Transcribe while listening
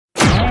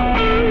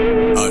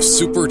A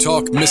Super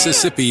Talk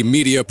Mississippi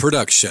media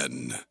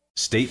production.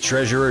 State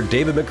Treasurer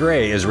David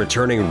McRae is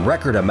returning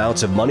record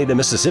amounts of money to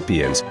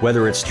Mississippians,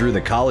 whether it's through the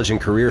College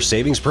and Career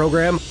Savings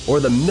Program or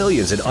the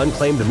millions in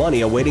unclaimed money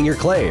awaiting your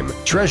claim.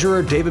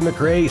 Treasurer David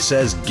McRae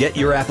says get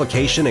your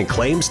application and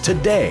claims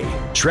today.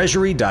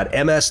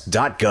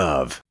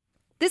 Treasury.ms.gov.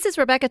 This is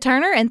Rebecca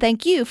Turner, and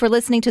thank you for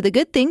listening to the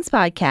Good Things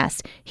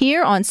Podcast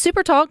here on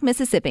Super Talk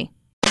Mississippi.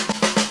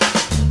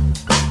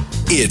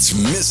 It's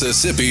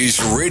Mississippi's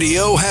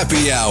Radio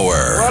Happy Hour.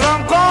 Well,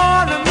 I'm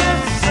going to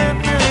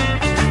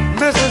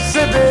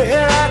Mississippi,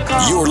 here I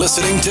come. You're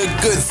listening to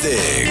Good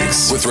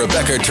Things with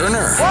Rebecca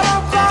Turner. Well,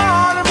 I'm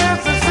going to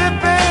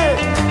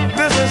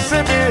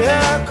Mississippi,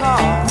 here I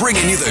come.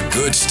 Bringing you the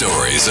good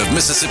stories of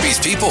Mississippi's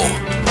people,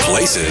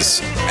 places,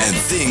 and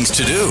things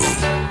to do.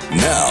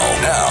 Now,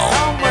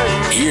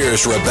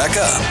 here's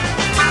Rebecca.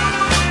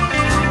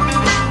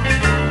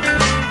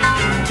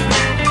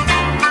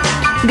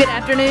 Good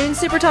afternoon,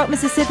 Super Talk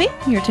Mississippi.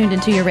 You're tuned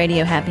into your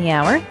Radio Happy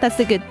Hour. That's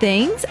the Good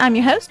Things. I'm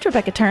your host,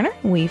 Rebecca Turner.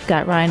 We've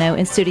got Rhino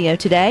in studio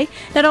today.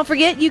 Now, don't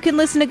forget, you can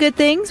listen to Good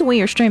Things. We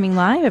are streaming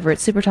live over at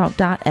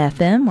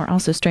supertalk.fm. We're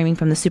also streaming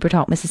from the Super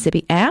Talk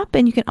Mississippi app,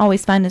 and you can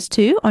always find us,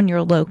 too, on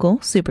your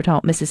local Super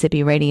Talk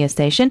Mississippi radio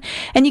station.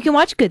 And you can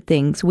watch Good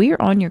Things. We are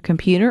on your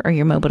computer or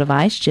your mobile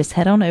device. Just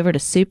head on over to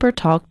Super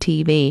Talk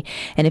TV.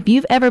 And if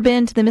you've ever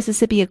been to the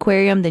Mississippi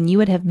Aquarium, then you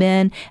would have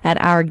been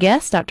at our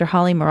guest, Dr.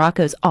 Holley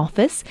Muraco's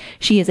office.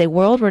 She is a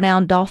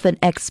world-renowned dolphin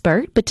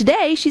expert, but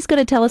today she's going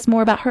to tell us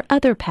more about her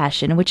other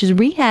passion, which is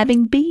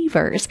rehabbing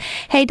beavers.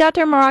 Hey,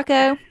 Dr.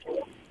 Muraco.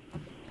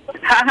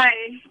 Hi.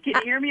 Can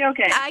you hear me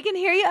okay? I can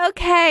hear you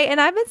okay, and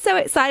I've been so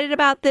excited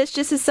about this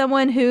just as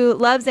someone who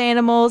loves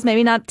animals,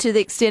 maybe not to the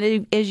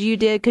extent as you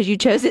did because you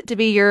chose it to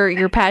be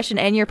your passion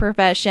and your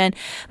profession,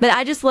 but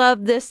I just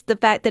love the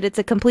fact that it's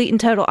a complete and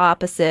total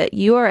opposite.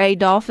 You are a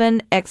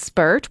dolphin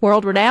expert,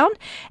 world-renowned,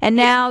 and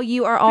now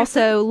you are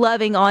also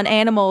loving on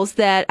animals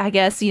that I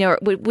guess,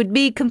 would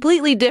be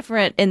completely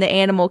different in the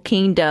animal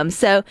kingdom.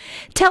 So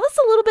tell us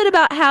a little bit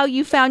about how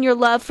you found your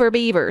love for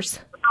beavers.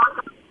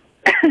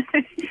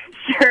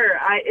 Sure.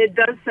 It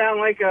does sound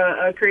like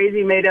a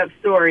crazy made-up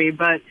story,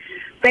 but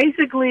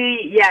basically,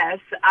 yes,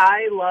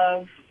 I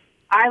love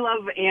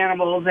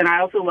animals, and I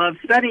also love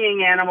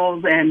studying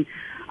animals, and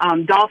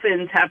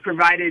dolphins have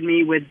provided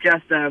me with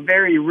just a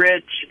very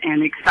rich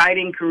and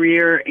exciting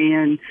career,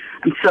 and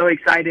I'm so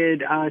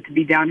excited to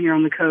be down here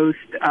on the coast.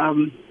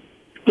 I'm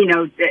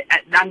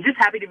just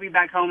happy to be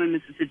back home in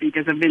Mississippi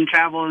because I've been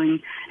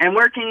traveling and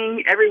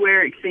working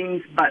everywhere it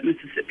seems but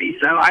Mississippi,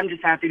 so I'm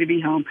just happy to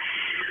be home.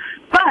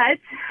 But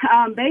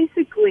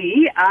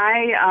basically,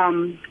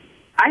 I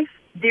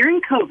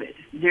during COVID,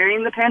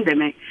 during the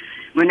pandemic,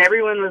 when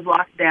everyone was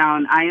locked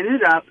down, I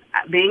ended up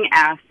being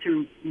asked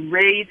to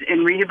raise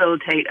and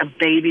rehabilitate a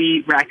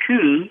baby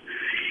raccoon,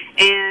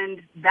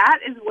 and that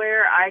is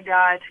where I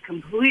got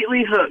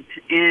completely hooked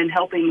in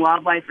helping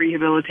wildlife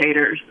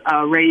rehabilitators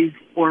raise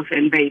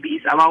orphan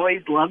babies. I've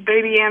always loved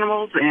baby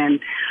animals, and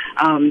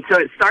so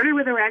it started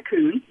with a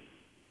raccoon.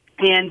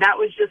 And that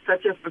was just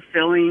such a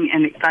fulfilling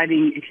and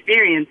exciting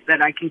experience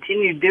that I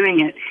continued doing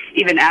it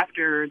even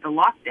after the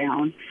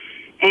lockdown.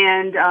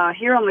 And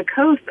here on the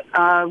coast,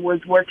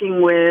 was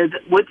working with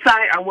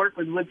Woodside. I work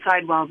with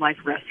Woodside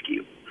Wildlife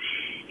Rescue.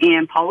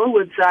 And Paula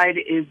Woodside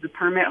is the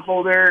permit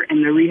holder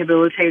and the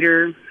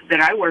rehabilitator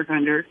that I work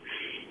under.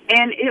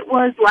 And it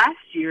was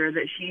last year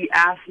that she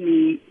asked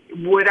me,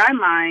 would I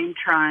mind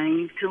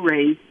trying to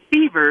raise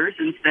beavers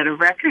instead of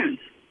raccoons?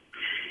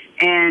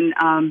 And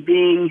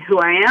being who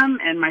I am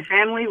and my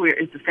family,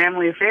 it's a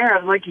family affair, I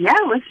was like, yeah,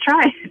 let's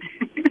try it.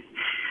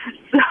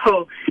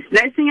 So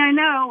next thing I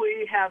know,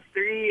 we have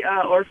 3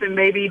 orphan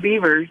baby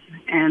beavers,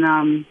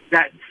 and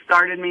that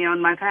started me on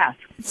my path.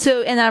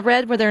 So, and I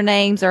read where their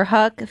names are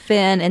Huck,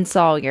 Finn, and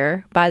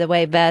Sawyer. By the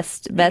way,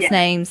 best yes.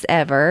 names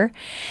ever.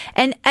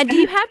 And do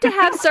you have to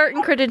have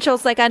certain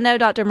credentials? Like I know,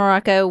 Dr.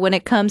 Muraco, when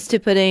it comes to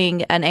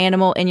putting an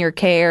animal in your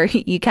care,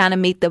 you kind of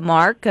meet the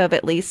mark of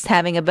at least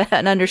having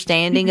an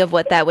understanding of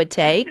what that would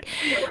take.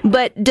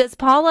 But does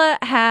Paula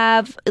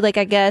have,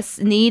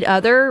 need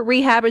other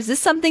rehab? Is this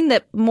something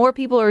that more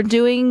people are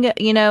doing,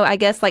 I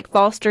guess like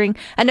fostering?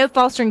 I know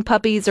fostering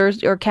puppies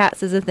or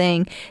cats is a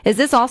thing. Is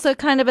this also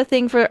kind of a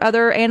thing for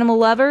other animal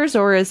lovers,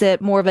 or is it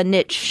more of a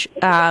niche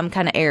kind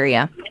of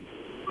area?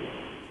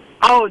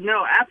 Oh,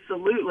 no,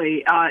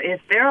 absolutely.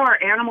 If there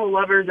are animal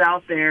lovers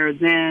out there,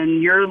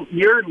 then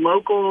your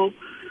local,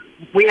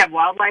 we have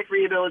wildlife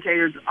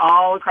rehabilitators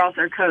all across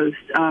our coast,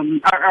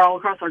 all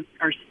across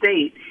our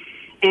state,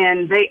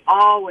 and they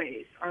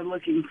always are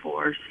looking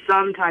for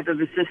some type of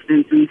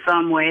assistance in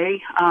some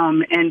way.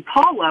 And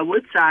Paula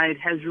Woodside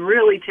has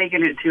really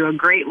taken it to a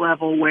great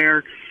level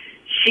where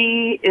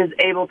she is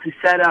able to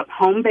set up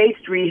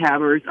home-based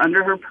rehabbers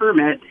under her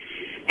permit,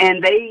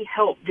 and they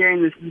help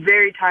during this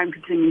very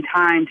time-consuming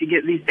time to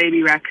get these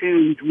baby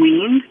raccoons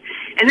weaned.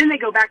 And then they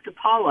go back to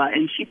Paula,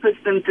 and she puts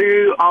them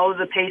through all of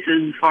the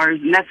paces as far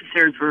as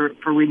necessary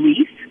for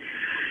release.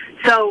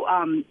 So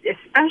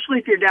especially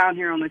if you're down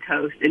here on the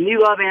coast and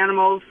you love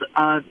animals,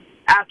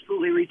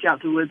 absolutely reach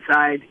out to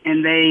Woodside,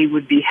 and they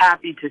would be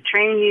happy to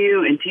train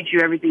you and teach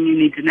you everything you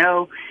need to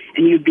know,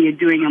 and you'd be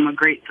doing them a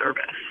great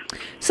service.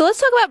 So let's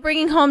talk about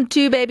bringing home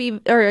three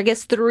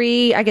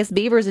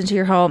beavers into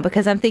your home,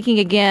 because I'm thinking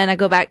again, I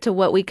go back to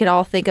what we could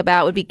all think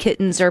about would be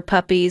kittens or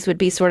puppies would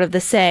be sort of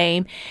the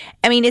same.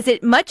 I mean, is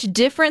it much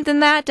different than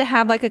that to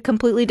have like a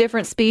completely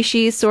different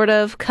species sort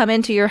of come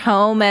into your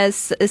home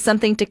as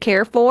something to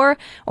care for,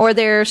 or are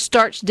there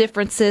starch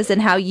differences in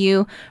how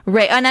you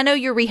and I know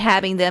you're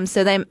rehabbing them,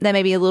 so they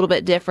may be a little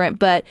bit different,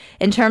 but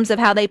in terms of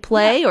how they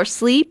play or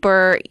sleep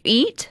or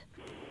eat?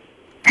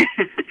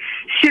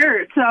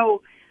 Sure.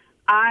 So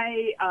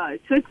I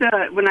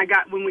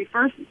when we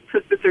first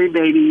took the three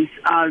babies,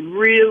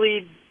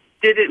 really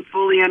didn't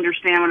fully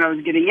understand what I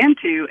was getting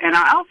into, and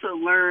I also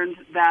learned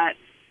that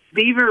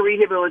beaver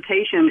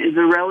rehabilitation is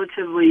a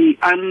relatively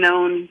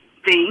unknown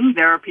thing.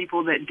 There are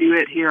people that do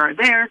it here or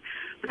there,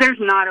 but there's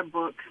not a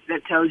book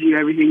that tells you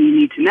everything you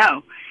need to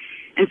know.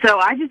 And so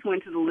I just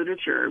went to the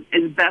literature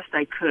as best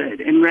I could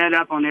and read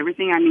up on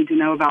everything I need to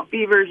know about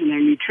beavers and their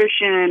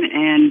nutrition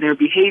and their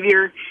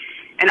behavior.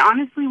 And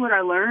honestly, what I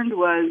learned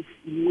was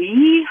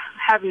we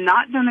have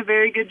not done a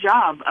very good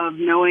job of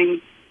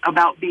knowing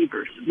about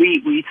beavers.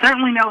 We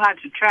certainly know how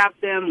to trap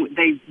them.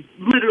 They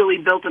literally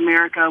built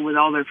America with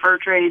all their fur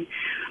trade.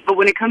 But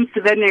when it comes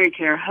to veterinary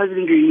care,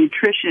 husbandry,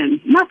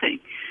 nutrition, nothing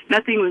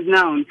was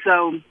known.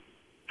 So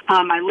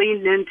I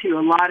leaned into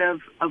a lot of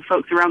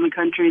folks around the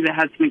country that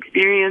had some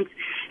experience,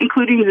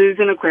 including zoos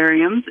and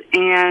aquariums,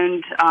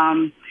 and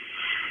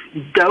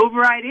dove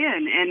right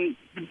in. And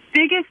the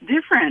biggest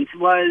difference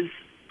was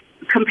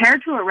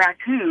compared to a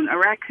raccoon. A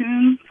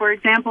raccoon, for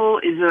example,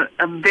 is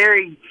a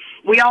very...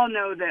 We all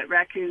know that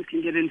raccoons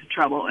can get into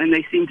trouble, and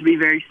they seem to be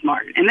very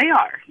smart. And they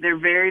are. They're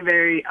very,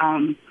 very...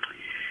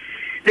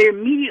 they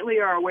immediately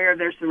are aware of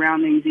their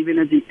surroundings, even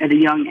at a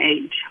young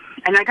age.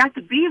 And I got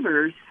the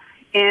beavers,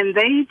 and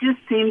they just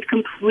seemed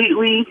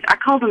completely... I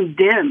call them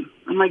dim.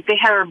 I'm like, they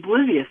are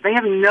oblivious. They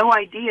have no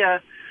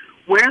idea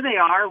where they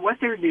are, what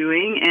they're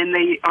doing, and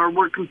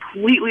we're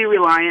completely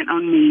reliant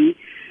on me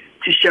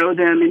to show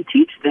them and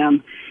teach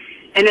them.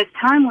 And as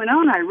time went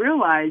on, I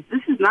realized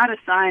this is not a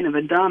sign of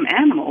a dumb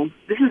animal.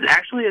 This is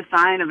actually a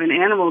sign of an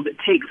animal that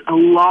takes a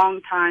long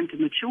time to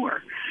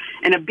mature.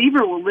 And a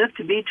beaver will live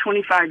to be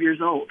 25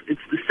 years old. It's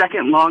the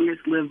second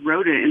longest lived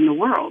rodent in the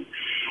world.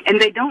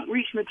 And they don't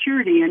reach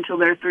maturity until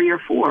they're 3 or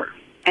 4.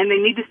 And they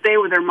need to stay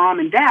with their mom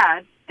and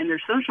dad and their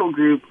social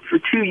group for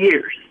 2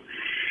 years.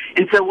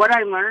 And so what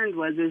I learned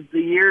was as the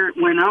year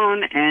went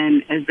on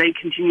and as they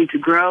continued to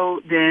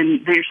grow,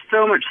 then they're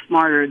so much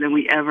smarter than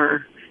we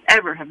ever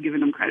have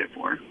given them credit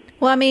for.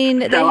 Well, I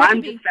mean, so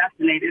I'm just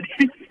fascinated.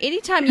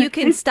 Anytime you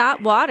can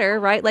stop water,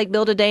 right, like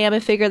build a dam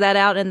and figure that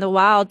out in the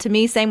wild. To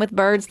me, same with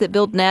birds that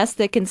build nests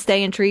that can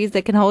stay in trees,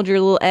 that can hold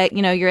your little egg,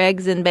 your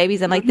eggs and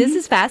babies. I'm like, this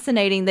is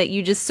fascinating that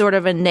you just sort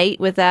of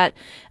innate with that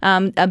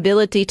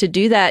ability to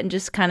do that and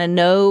just kind of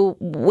know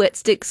what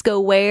sticks go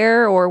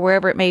where or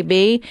wherever it may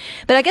be.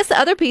 But I guess the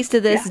other piece to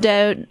this,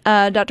 Dr.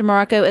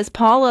 Muraco, is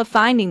Paula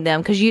finding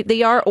them, because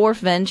they are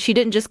orphaned. She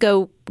didn't just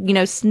go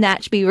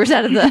snatch beavers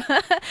out of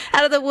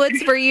the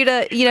woods for you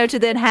to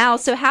then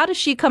house. So how does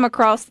she come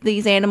across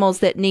these animals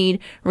that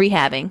need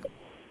rehabbing?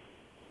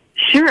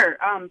 Sure.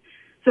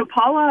 So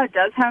Paula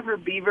does have her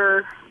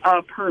beaver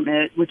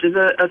permit, which is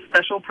a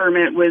special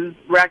permit with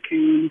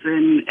raccoons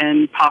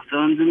and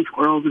possums and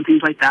squirrels and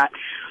things like that.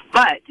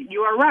 But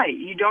you are right.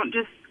 You don't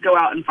just go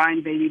out and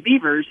find baby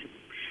beavers.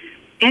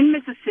 In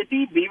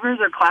Mississippi, beavers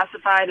are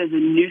classified as a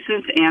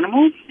nuisance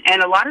animal,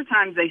 and a lot of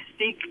times they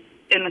speak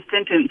in a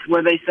sentence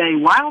where they say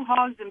wild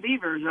hogs and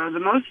beavers are the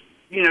most,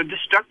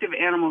 destructive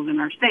animals in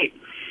our state.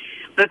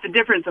 But the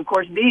difference, of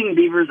course, being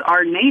beavers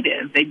are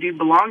native. They do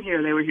belong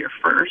here. They were here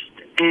first.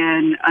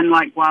 And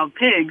unlike wild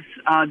pigs,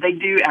 they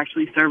do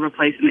actually serve a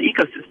place in the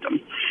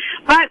ecosystem.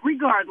 But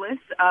regardless,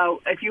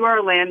 if you are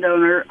a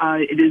landowner,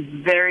 it is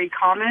very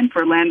common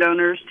for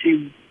landowners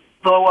to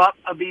blow up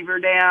a beaver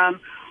dam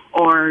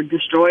or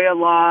destroy a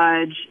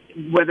lodge,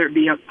 whether it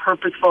be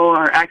purposeful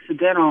or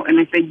accidental. And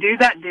if they do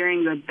that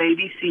during the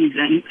baby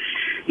season,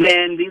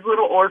 then these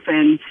little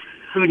orphans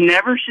who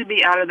never should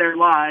be out of their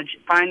lodge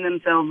find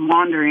themselves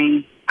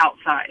wandering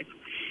outside.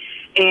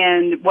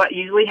 And what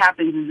usually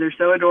happens is they're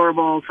so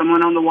adorable,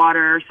 someone on the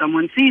water,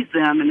 someone sees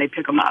them, and they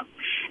pick them up.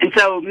 And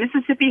so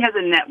Mississippi has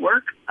a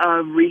network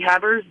of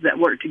rehabbers that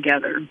work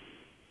together.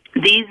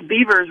 These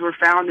beavers were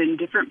found in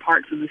different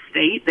parts of the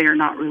state. They are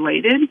not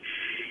related.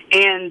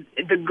 And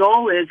the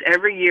goal is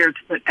every year to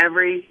put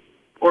every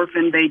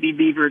orphan baby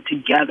beaver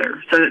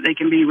together so that they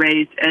can be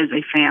raised as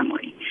a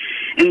family.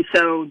 And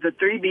so the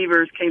 3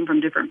 beavers came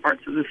from different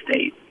parts of the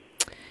state.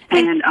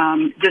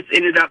 And just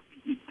ended up,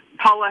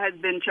 Paula has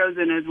been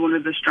chosen as one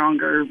of the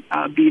stronger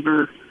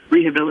beaver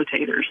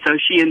rehabilitators. So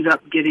she ends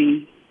up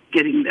getting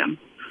them.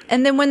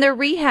 And then when they're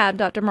rehabbed,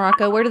 Dr.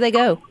 Muraco, where do they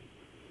go?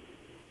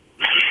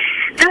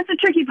 That's the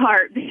tricky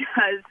part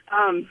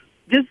because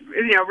just,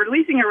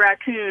 releasing a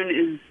raccoon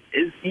is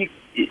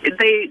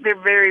they're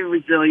very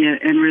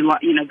resilient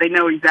and they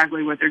know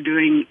exactly what they're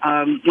doing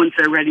once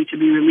they're ready to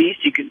be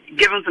released. You can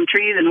give them some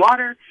trees and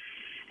water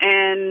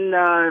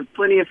and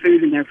plenty of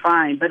food, and they're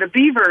fine. But a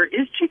beaver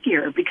is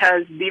trickier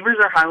because beavers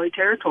are highly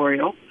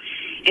territorial,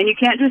 and you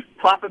can't just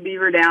plop a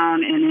beaver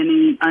down in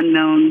any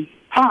unknown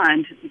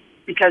pond,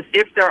 because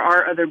if there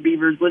are other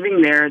beavers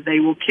living there, they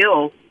will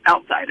kill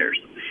outsiders.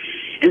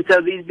 And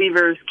so these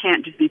beavers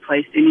can't just be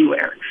placed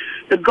anywhere.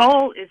 The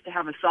goal is to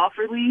have a soft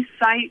release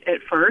site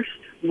at first,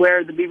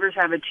 where the beavers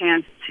have a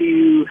chance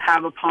to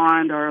have a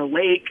pond or a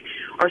lake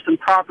or some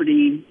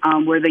property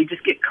where they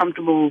just get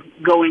comfortable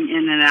going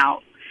in and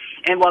out,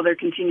 and while they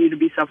continue to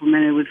be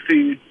supplemented with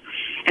food.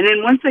 And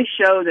then once they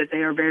show that they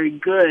are very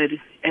good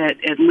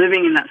at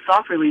living in that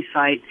soft release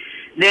site,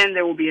 then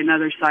there will be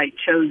another site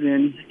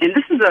chosen. And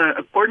this is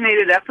a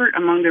coordinated effort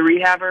among the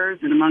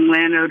rehabbers and among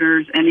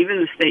landowners and even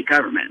the state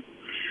government.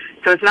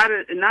 So it's not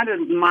a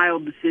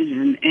mild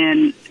decision.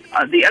 And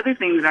the other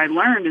thing that I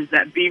learned is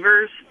that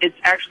beavers, it's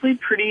actually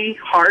pretty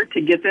hard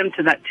to get them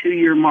to that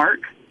 2-year mark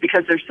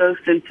because they're so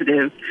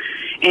sensitive,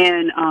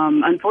 and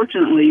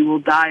unfortunately will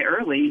die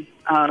early,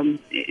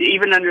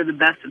 even under the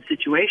best of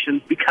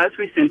situations, because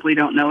we simply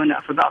don't know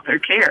enough about their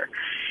care.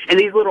 And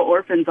these little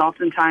orphans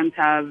oftentimes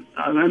have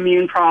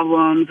immune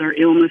problems or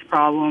illness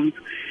problems.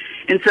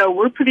 And so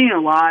we're putting a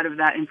lot of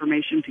that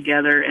information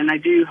together, and I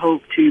do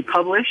hope to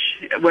publish,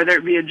 whether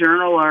it be a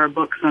journal or a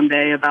book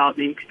someday, about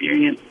the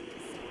experience.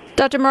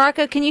 Dr.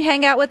 Muraco, can you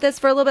hang out with us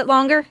for a little bit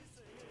longer?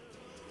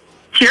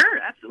 Sure,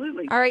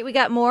 absolutely. All right, we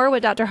got more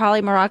with Dr.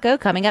 Holley Muraco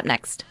coming up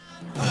next.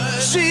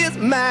 She's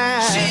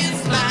mine.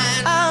 She's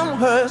mine. I'm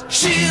hers.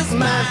 She's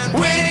mine.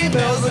 Wedding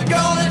bells are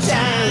gonna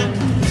chime.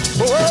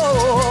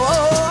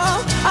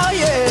 Oh,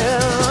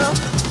 yeah.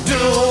 Do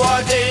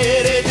what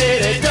did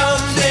it,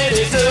 dum did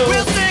it do.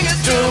 We'll sing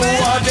it. Do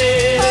what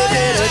did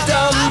it,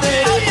 dum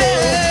did it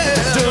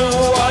do. Do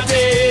what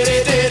did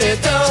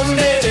it, dum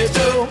did it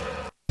do.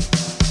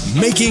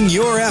 Making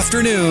your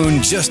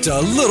afternoon just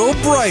a little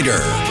brighter.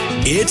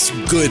 It's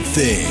Good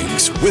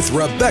Things with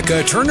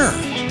Rebecca Turner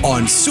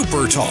on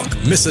Super Talk,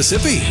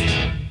 Mississippi.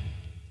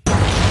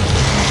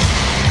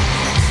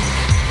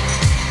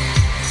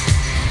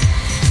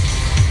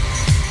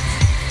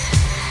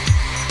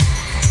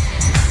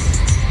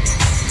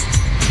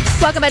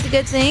 Welcome back to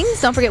Good Things.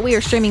 Don't forget, we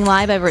are streaming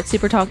live over at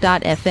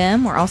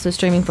supertalk.fm. We're also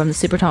streaming from the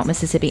Supertalk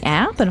Mississippi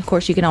app. And, of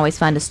course, you can always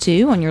find us,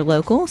 too, on your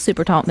local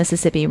Supertalk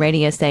Mississippi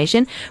radio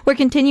station. We're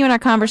continuing our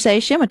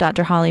conversation with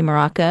Dr. Holley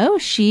Muraco.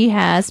 She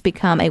has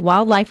become a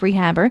wildlife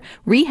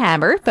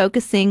rehabber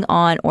focusing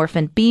on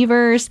orphaned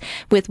beavers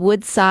with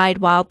Woodside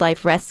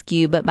Wildlife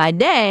Rescue. But by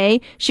day,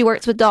 she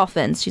works with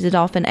dolphins. She's a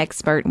dolphin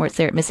expert and works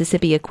there at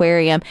Mississippi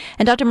Aquarium.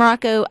 And, Dr.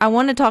 Muraco, I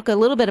want to talk a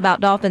little bit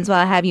about dolphins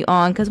while I have you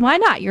on, because why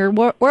not? You're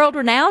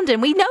world-renowned,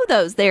 and we know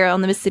those there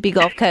on the Mississippi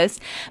Gulf Coast.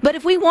 But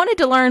if we wanted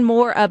to learn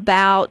more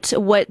about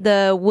what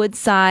the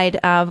Woodside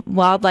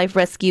Wildlife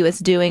Rescue is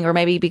doing, or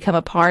maybe become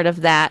a part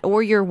of that,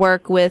 or your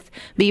work with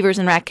beavers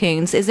and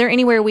raccoons, is there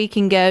anywhere we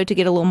can go to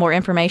get a little more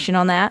information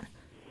on that?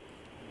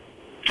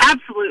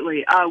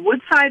 Absolutely.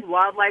 Woodside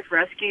Wildlife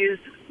Rescue's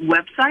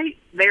website,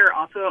 they're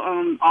also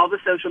on all the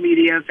social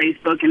media,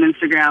 Facebook and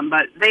Instagram,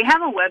 but they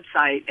have a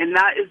website, and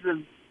that is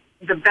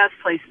the best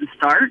place to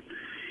start.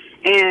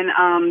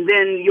 And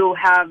then you'll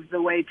have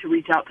the way to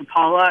reach out to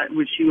Paula,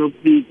 which she will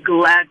be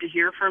glad to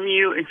hear from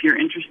you if you're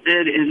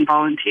interested in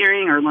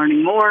volunteering or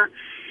learning more.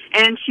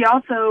 And she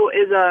also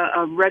is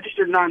a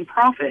registered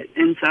nonprofit,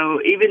 and so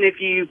even if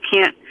you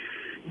can't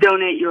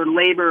donate your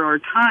labor or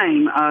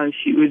time,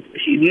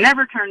 she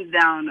never turns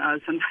down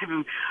some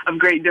type of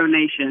great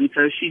donation.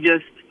 So she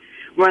just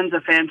runs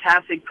a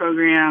fantastic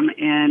program,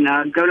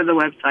 and go to the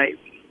website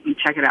and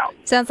check it out.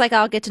 Sounds like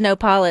I'll get to know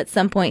Paula at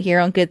some point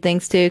here on Good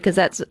Things too, because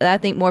I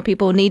think more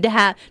people need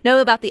to know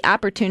about the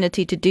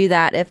opportunity to do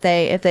that if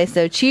they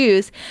so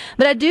choose.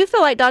 But I do feel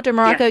like, Dr.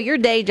 Muraco, your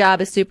day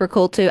job is super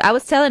cool too. I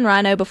was telling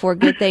Rhino before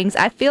Good Things,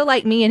 I feel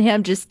like me and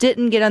him just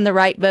didn't get on the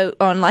right boat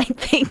on like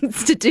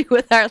things to do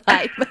with our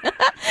life.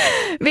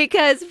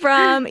 Because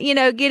from,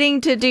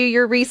 getting to do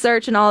your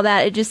research and all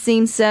that, it just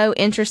seems so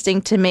interesting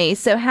to me.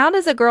 So how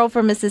does a girl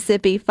from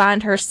Mississippi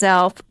find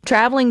herself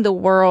traveling the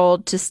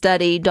world to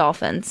study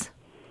dolphins?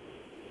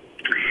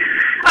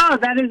 Oh,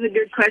 that is a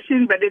good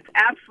question, but it's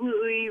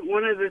absolutely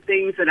one of the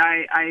things that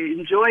I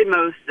enjoy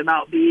most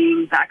about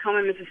being back home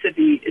in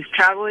Mississippi is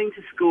traveling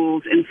to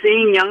schools and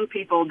seeing young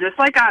people, just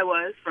like I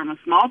was, from a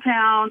small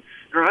town,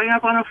 growing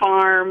up on a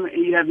farm,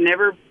 and you have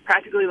never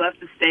practically left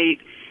the state.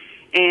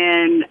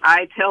 And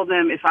I tell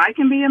them, if I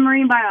can be a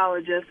marine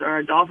biologist or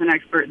a dolphin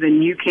expert,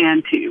 then you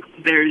can too.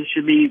 There's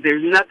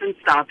nothing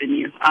stopping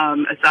you,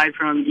 aside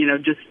from,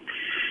 just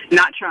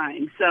not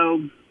trying.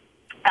 So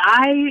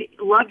I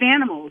loved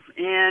animals,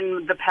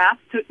 and the path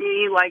took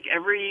me like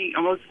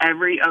almost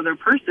every other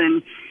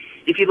person.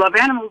 If you love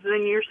animals,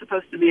 then you're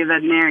supposed to be a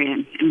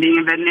veterinarian. And being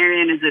a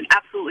veterinarian is an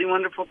absolutely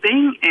wonderful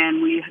thing,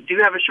 and we do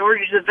have a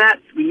shortage of vets.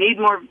 We need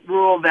more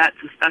rural vets,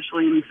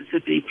 especially in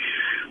Mississippi.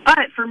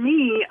 But for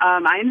me,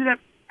 I ended up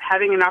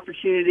having an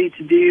opportunity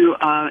to do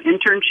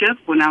internship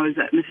when I was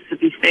at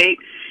Mississippi State.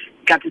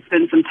 Got to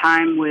spend some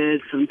time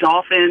with some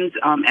dolphins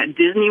at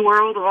Disney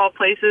World, of all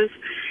places.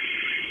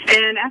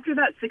 And after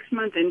that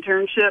 6-month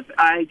internship,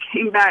 I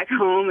came back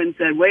home and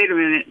said, wait a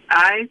minute,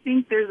 I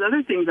think there's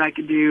other things I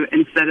could do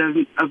instead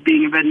of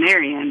being a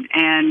veterinarian,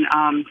 and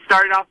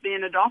started off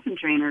being a dolphin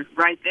trainer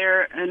right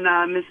there in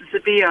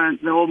Mississippi on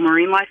the old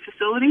marine life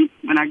facility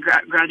when I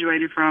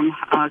graduated from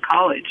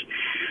college.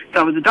 So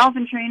I was a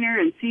dolphin trainer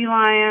and sea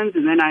lions,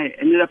 and then I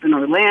ended up in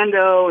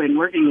Orlando and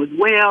working with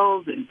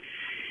whales and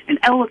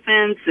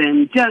elephants,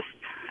 and just,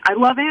 I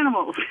love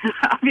animals,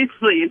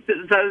 obviously. It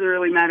doesn't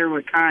really matter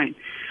what kind.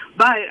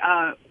 But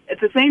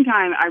at the same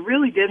time, I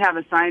really did have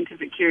a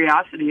scientific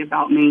curiosity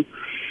about me.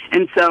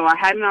 And so I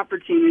had an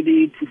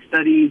opportunity to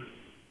study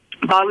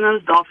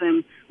bottlenose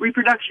dolphin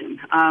reproduction.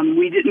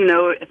 We didn't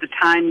know at the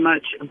time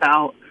much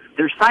about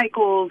their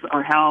cycles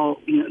or how,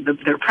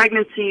 their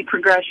pregnancy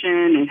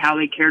progression and how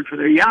they cared for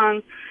their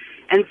young.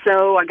 And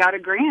so I got a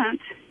grant,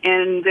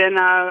 and then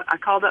I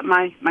called up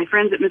my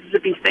friends at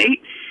Mississippi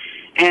State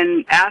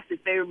and asked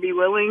if they would be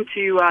willing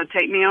to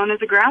take me on as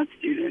a grad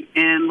student.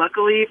 And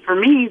luckily for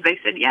me, they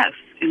said yes.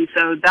 And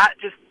so that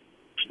just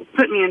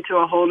put me into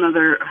a whole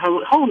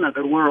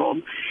nother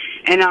world.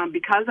 And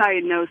because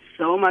I know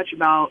so much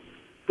about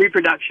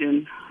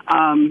reproduction,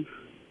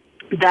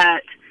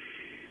 that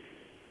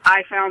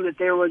I found that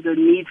there was a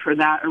need for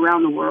that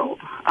around the world,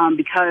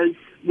 because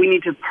we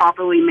need to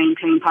properly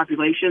maintain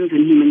populations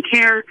in human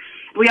care.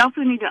 We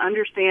also need to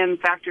understand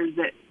factors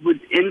that would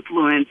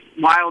influence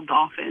wild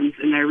dolphins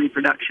in their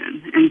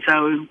reproduction. And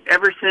so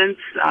ever since,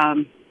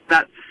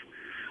 that's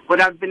what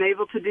I've been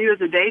able to do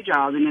as a day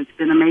job, and it's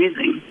been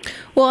amazing.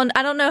 Well, and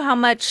I don't know how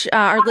much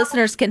our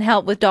listeners can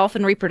help with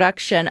dolphin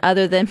reproduction,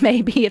 other than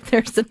maybe if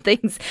there's some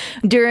things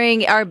during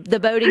the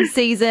boating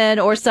season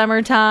or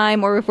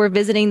summertime, or if we're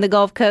visiting the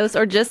Gulf Coast,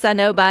 or just, I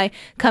know, by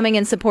coming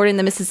and supporting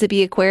the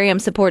Mississippi Aquarium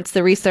supports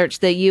the research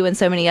that you and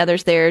so many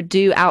others there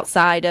do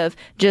outside of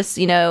just,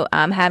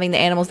 having the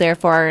animals there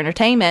for our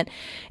entertainment.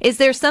 Is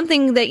there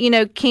something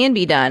that, can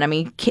be done? I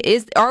mean,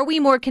 are we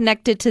more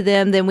connected to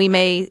them than we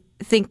may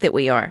think that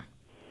we are?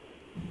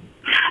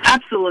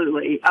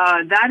 Absolutely.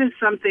 That is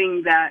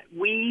something that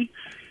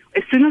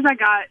as soon as I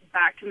got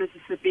back to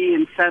Mississippi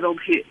and settled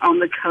on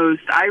the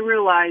coast, I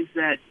realized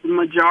that the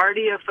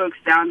majority of folks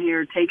down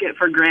here take it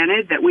for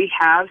granted that we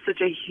have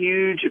such a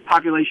huge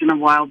population of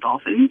wild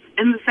dolphins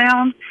in the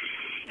Sound.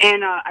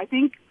 And I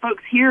think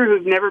folks here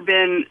who've never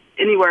been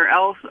anywhere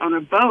else on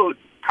a boat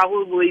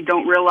probably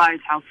don't realize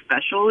how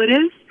special it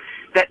is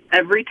that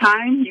every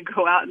time you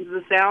go out into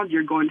the Sound,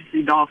 you're going to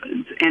see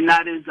dolphins. And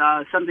that is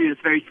something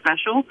that's very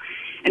special.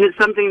 And it's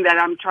something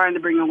that I'm trying to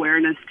bring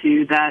awareness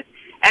to, that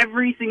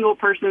every single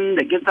person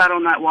that gets out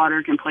on that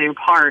water can play a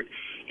part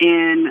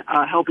in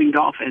helping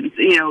dolphins.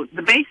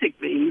 The basic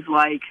things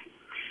like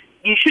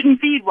you shouldn't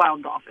feed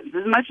wild dolphins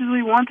as much as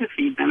we want to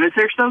feed them. If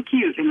they're so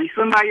cute and they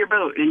swim by your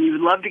boat and you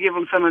would love to give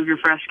them some of your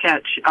fresh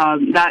catch,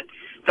 that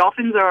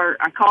dolphins are,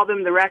 I call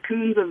them the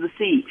raccoons of the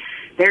sea.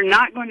 They're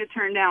not going to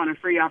turn down a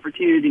free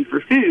opportunity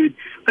for food,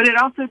 but it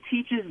also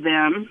teaches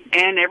them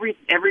and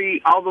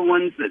all the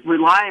ones that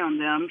rely on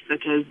them,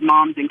 such as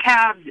moms and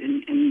calves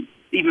and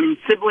even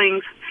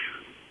siblings,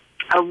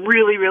 a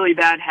really, really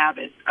bad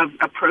habit of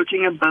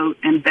approaching a boat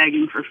and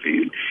begging for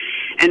food.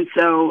 And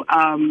so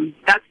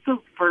that's the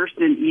first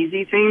and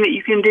easy thing that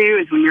you can do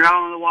is when you're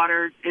out on the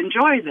water,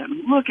 enjoy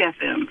them, look at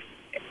them,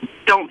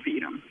 don't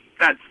feed them.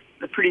 That's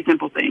a pretty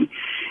simple thing.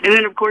 And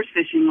then, of course,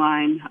 fishing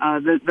line.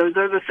 Those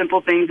are the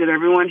simple things that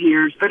everyone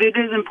hears, but it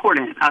is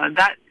important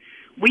that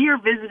we are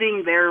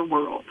visiting their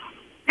world,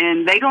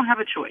 and they don't have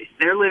a choice.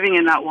 They're living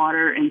in that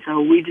water, and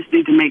so we just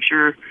need to make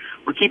sure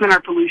we're keeping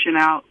our pollution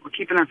out, we're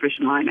keeping our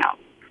fishing line out.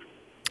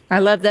 I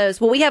love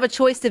those. Well, we have a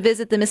choice to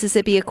visit the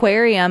Mississippi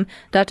Aquarium,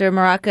 Dr.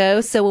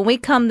 Muraco. So when we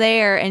come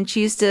there and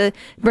choose to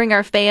bring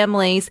our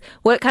families,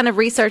 what kind of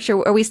research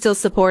are we still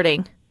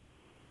supporting?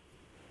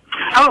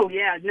 Oh,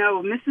 yeah.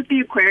 No,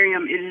 Mississippi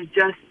Aquarium, it is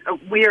just,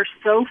 we are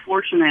so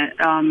fortunate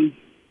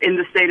in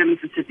the state of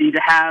Mississippi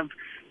to have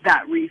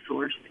that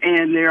resource.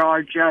 And there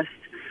are just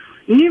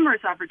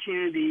numerous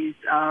opportunities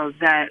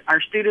that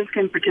our students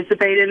can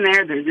participate in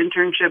there. There's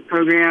internship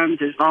programs,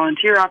 there's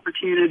volunteer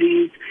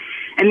opportunities.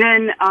 And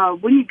then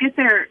when you get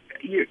there,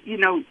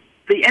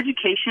 the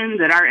education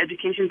that our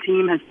education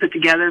team has put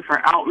together for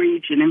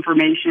outreach and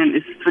information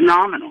is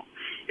phenomenal.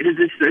 It is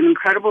just an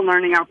incredible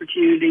learning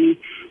opportunity.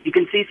 You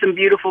can see some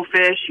beautiful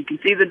fish. You can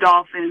see the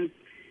dolphins.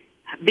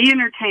 Be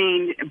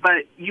entertained,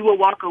 but you will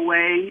walk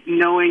away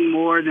knowing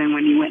more than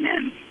when you went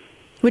in.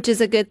 Which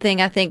is a good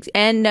thing, I think,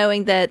 and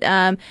knowing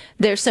that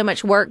there's so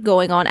much work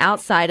going on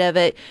outside of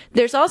it.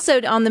 There's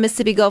also on the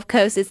Mississippi Gulf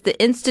Coast, it's the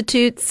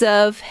Institutes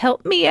of,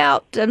 help me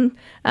out,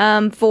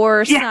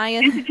 for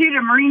science. Institute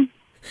of Marine.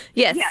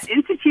 Yes. Yeah,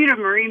 Institute of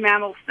Marine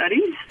Mammal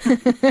Studies.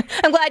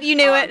 I'm glad you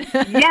knew it.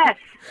 Yes.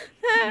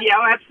 Yeah,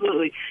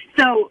 absolutely.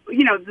 So,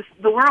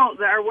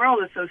 our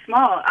world is so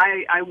small.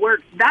 I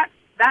work, that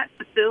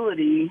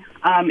facility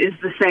is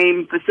the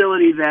same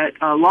facility that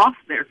lost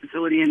their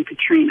facility in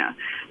Katrina.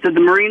 So the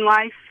marine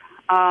life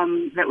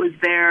that was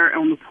there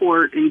on the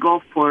port in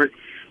Gulfport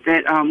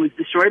that was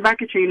destroyed by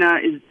Katrina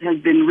has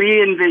been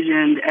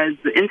re-envisioned as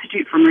the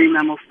Institute for Marine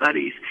Mammal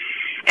Studies.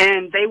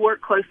 And they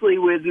work closely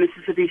with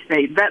Mississippi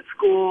State Vet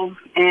School,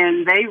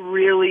 and they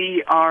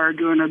really are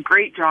doing a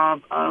great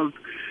job of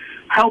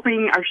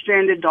helping our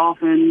stranded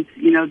dolphins,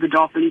 the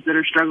dolphins that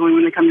are struggling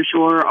when they come to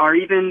shore, or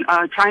even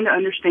trying to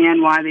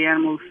understand why the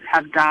animals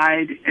have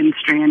died and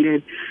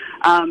stranded.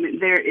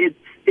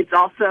 It's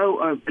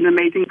also an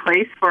amazing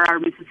place for our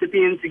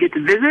Mississippians to get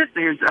to visit.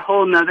 There's a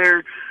whole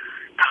nother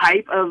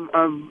type of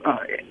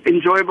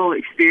enjoyable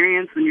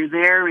experience when you're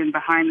there and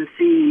behind the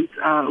scenes,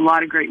 a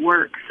lot of great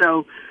work.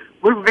 So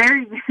we're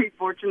very, very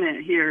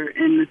fortunate here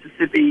in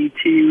Mississippi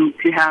to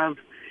have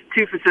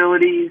two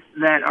facilities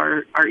that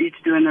are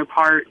each doing their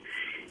part,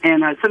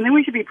 and something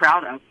we should be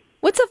proud of.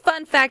 What's a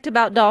fun fact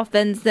about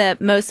dolphins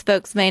that most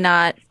folks may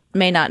not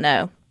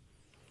know?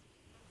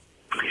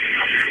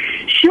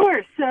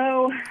 Sure.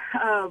 So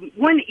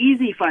one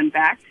easy fun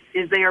fact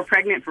is they are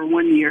pregnant for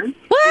 1 year.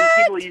 What? And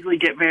people usually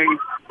get very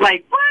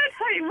like, what?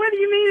 Hey, what do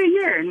you mean a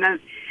year? And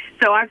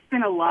so I've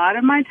spent a lot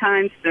of my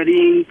time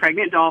studying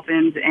pregnant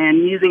dolphins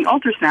and using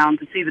ultrasound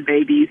to see the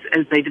babies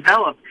as they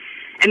develop.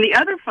 And the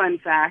other fun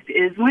fact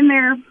is when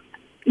they're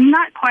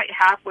not quite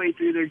halfway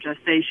through their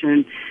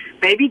gestation,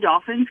 baby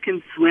dolphins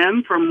can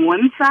swim from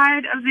one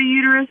side of the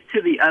uterus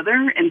to the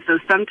other. And so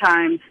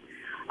sometimes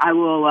I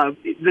will,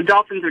 the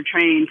dolphins are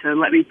trained to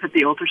let me put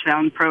the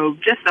ultrasound probe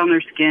just on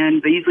their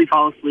skin. They usually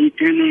fall asleep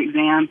during the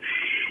exam.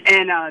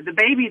 And the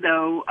baby,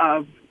 though,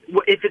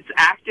 if it's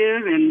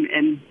active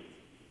and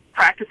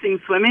practicing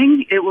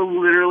swimming, it will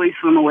literally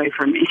swim away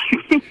from me.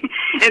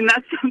 And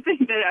that's something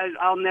that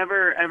I'll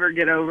never, ever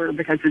get over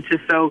because it's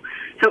just so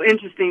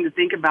interesting to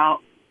think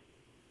about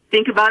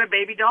a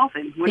baby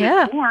dolphin. When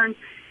it's born,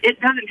 it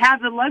doesn't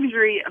have the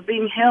luxury of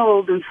being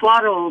held and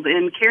swaddled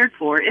and cared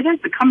for. It has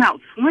to come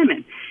out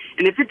swimming.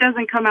 And if it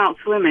doesn't come out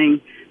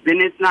swimming, then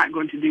it's not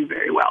going to do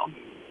very well.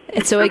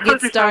 And so it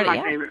gets started.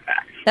 My favorite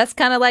facts. That's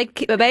kind of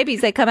like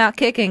babies. They come out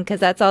kicking because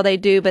that's all they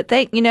do. But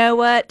you know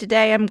what?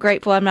 Today I'm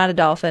grateful I'm not a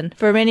dolphin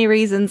for many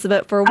reasons.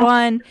 But for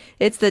one,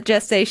 it's the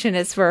gestation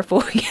is for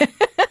 40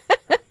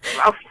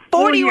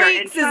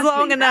 weeks is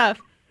long enough.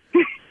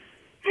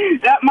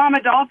 That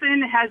mama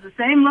dolphin has the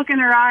same look in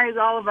her eye as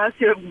all of us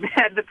who have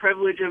had the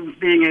privilege of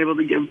being able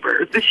to give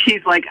birth.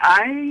 She's like,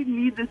 I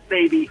need this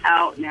baby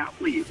out now,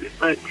 please.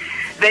 But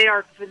they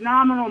are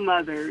phenomenal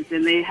mothers,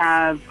 and they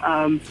have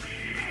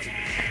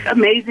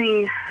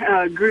amazing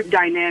group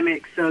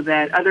dynamics so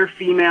that other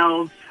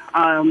females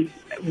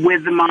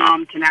with the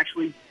mom can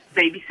actually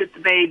babysit the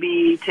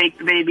baby, take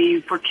the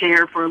baby for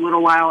care for a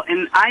little while.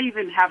 And I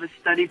even have a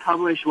study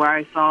published where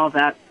I saw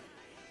that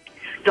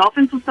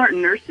dolphins will start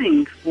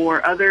nursing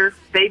for other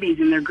babies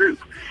in their group.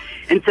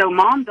 And so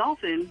mom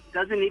dolphin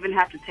doesn't even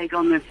have to take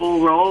on the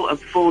full role of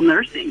full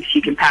nursing.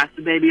 She can pass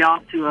the baby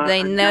off to a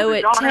They know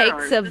it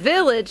takes a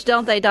village,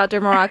 don't they,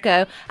 Dr.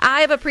 Muraco? I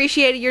have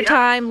appreciated your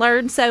time,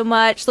 learned so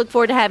much. Look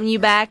forward to having you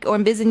back or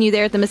visiting you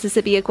there at the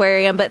Mississippi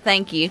Aquarium, but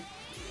thank you.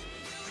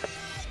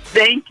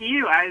 Thank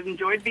you. I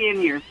enjoyed being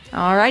here.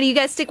 All righty, you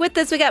guys stick with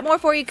us. We got more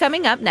for you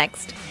coming up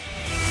next.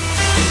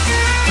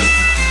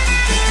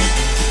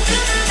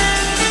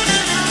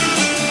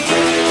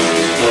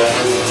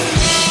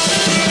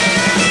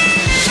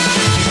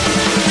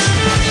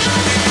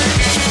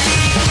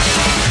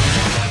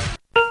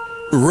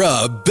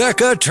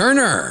 Rebecca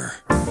Turner.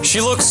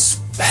 She looks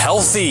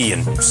healthy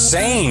and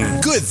sane.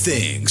 Good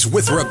Things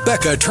with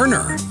Rebecca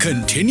Turner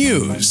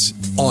continues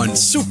on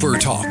Super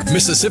Talk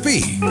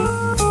Mississippi.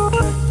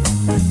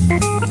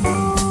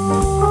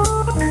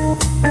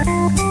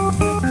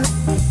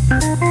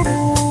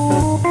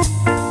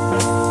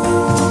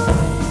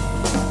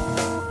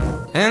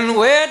 And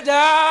where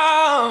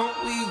down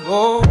we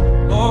go.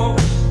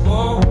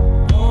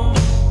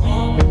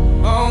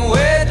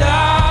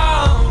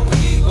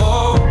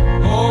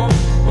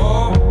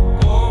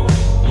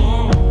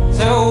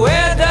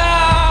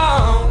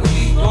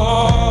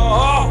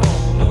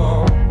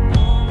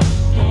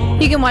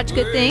 You can watch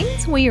Good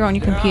Things while you're on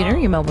your computer,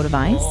 your mobile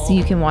device.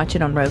 You can watch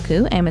it on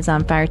Roku,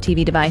 Amazon Fire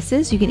TV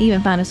devices. You can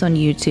even find us on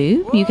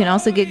YouTube. You can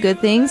also get Good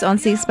Things on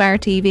C Spire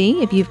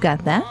TV if you've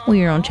got that.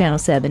 We are on Channel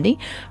 70,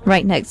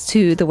 right next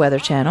to the Weather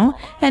Channel.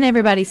 And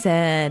everybody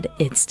said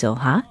it's still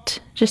hot,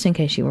 just in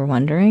case you were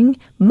wondering.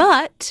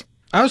 But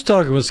I was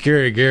talking with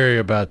Scary Gary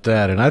about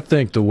that, and I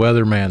think the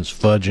weatherman's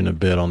fudging a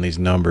bit on these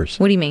numbers.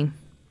 What do you mean?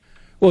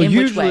 Well, In which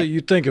usually way?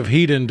 you think of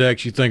heat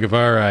index, you think of,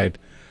 all right,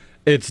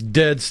 it's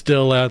dead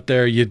still out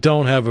there, you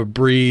don't have a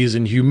breeze,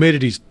 and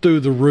humidity's through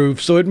the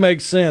roof, so it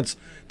makes sense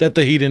that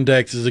the heat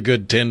index is a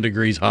good 10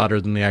 degrees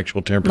hotter than the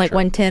actual temperature. Like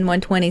 110,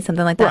 120,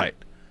 something like that? Right.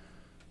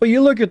 Well,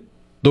 you look at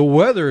the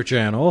Weather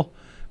Channel,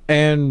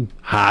 and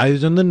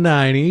highs in the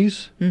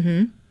 90s.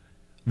 Mm-hmm.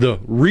 The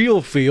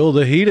real feel,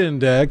 the heat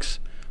index,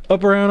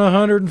 up around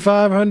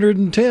 105,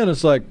 110.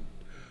 It's like,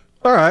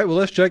 all right, well,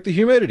 let's check the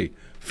humidity.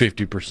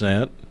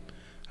 50%.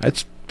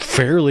 That's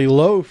fairly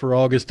low for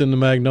August in the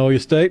Magnolia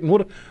State. And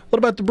what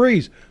about the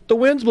breeze? The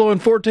wind's blowing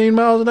 14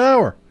 miles an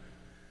hour.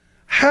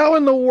 How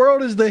in the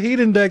world is the heat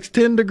index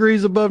 10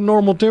 degrees above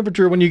normal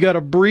temperature when you got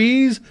a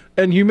breeze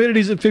and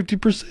humidity's at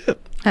 50%?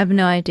 I have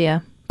no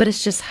idea, but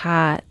it's just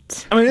hot.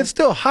 I mean, it's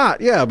still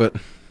hot, yeah, but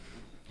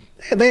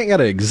they ain't got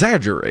to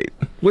exaggerate.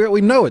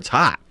 We know it's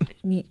hot.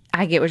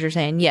 I get what you're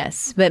saying,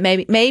 yes. But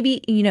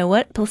maybe, you know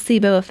what?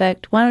 Placebo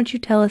effect. Why don't you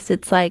tell us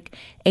it's like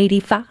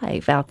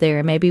 85 out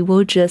there? Maybe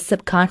we'll just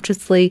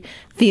subconsciously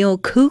feel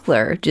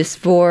cooler just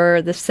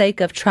for the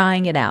sake of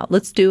trying it out.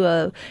 Let's do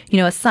a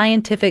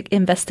scientific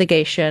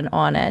investigation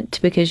on it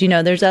because,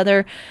 there's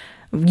other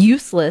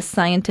useless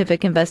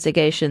scientific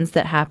investigations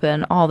that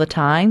happen all the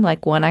time.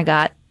 Like when I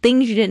got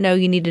things you didn't know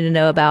you needed to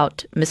know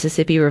about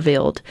Mississippi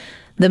revealed.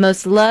 The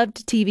most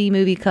loved TV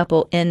movie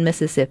couple in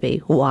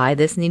Mississippi. Why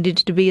this needed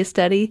to be a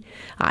study?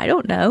 I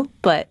don't know,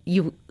 but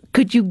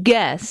could you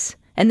guess?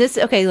 And this,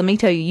 okay, let me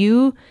tell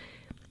you,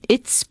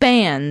 it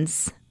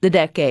spans the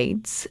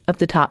decades of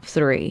the top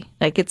three.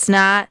 Like it's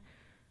not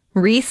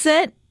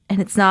recent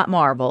and it's not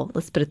Marvel.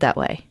 Let's put it that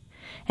way.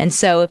 And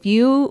so if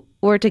you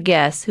were to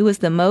guess who was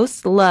the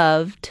most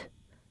loved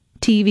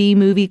TV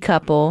movie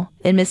couple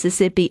in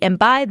Mississippi, and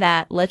by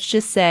that, let's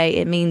just say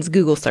it means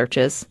Google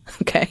searches,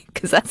 okay?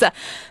 Because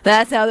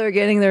that's how they're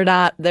getting their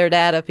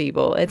data,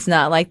 people. It's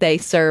not like they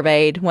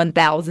surveyed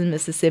 1,000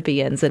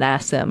 Mississippians and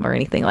asked them or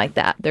anything like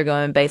that. They're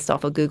going based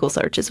off of Google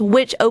searches,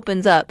 which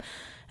opens up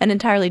an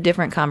entirely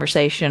different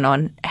conversation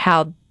on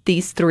how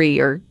these three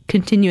are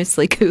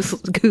continuously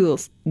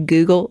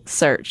Google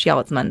search.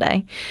 Y'all, it's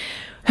Monday.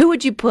 Who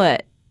would you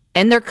put?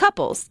 And they're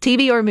couples,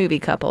 TV or movie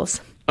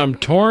couples. I'm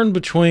torn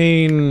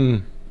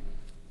between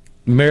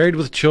Married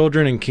with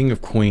Children and King of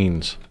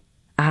Queens.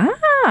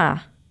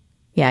 Ah.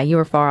 Yeah, you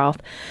were far off.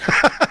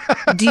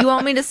 Do you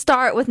want me to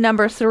start with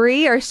number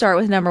 3 or start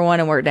with number 1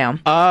 and work down?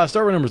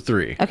 Start with number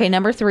 3. Okay,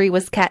 number 3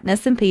 was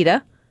Katniss and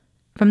Peeta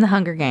from the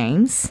Hunger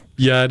Games.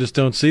 Yeah, I just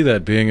don't see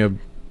that being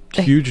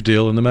a huge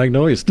deal in the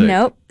Magnolia State.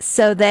 Nope.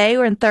 So they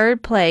were in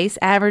 3rd place,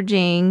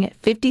 averaging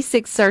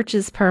 56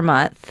 searches per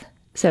month.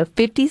 So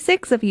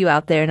 56 of you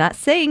out there, not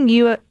saying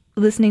you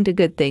listening to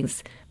good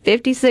things,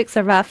 56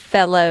 of our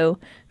fellow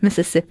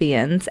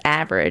Mississippians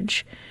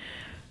average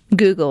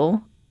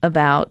Google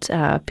about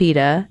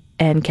Peeta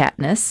and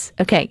Katniss.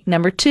 Okay,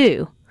 number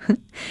 2,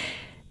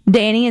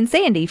 Danny and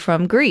Sandy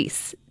from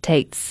Greece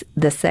takes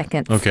the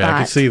 2nd spot. Okay, I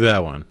can see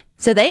that one.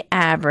 So they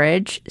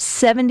average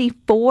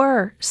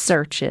 74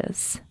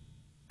 searches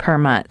per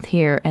month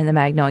here in the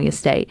Magnolia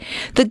State.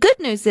 The good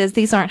news is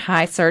these aren't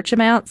high search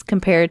amounts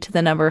compared to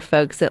the number of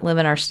folks that live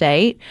in our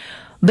state.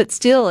 But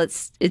still,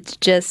 it's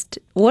just,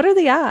 what are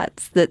the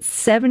odds that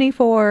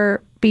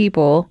 74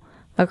 people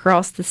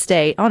across the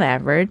state, on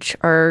average,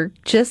 are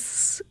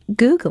just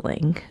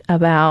Googling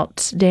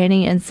about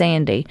Danny and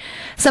Sandy?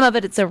 Some of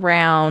it's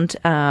around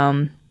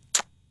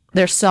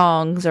their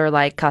songs or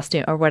like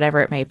costume or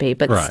whatever it may be.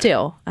 But right.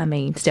 still.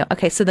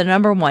 Okay, so the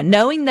number 1,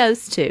 knowing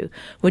those two,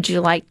 would you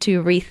like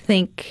to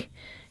rethink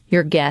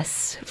your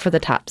guess for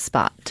the top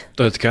spot?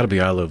 It's got to be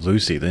I Love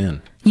Lucy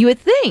then. You would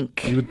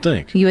think. You would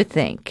think. You would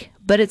think.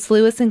 But it's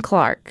Lewis and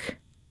Clark.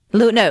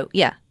 No,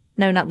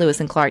 not Lewis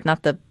and Clark,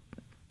 not the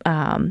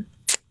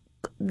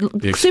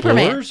Superman.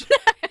 Explorers?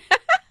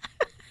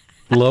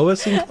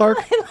 Lois and Clark?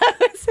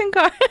 Lois and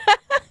Clark.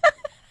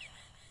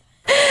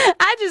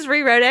 I just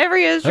rewrote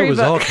every history book. I was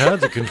all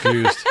kinds of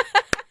confused.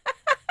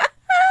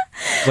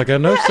 It's like, I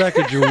know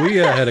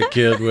Sacagawea had a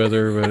kid with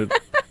her,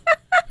 but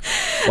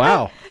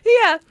wow.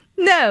 Yeah,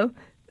 no.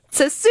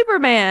 So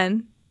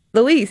Superman,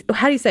 Louise,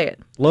 how do you say it?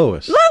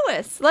 Lois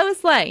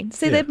Lane.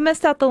 See, Yeah. they've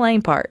missed out the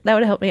Lane part. That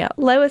would help me out.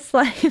 Lois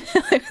Lane.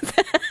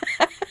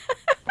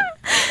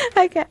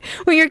 Okay.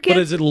 Well, your kid.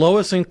 But is it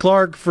Lois and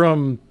Clark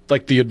from,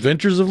 like, The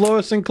Adventures of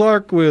Lois and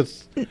Clark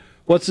with,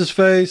 what's his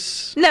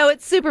face? No,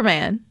 it's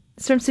Superman.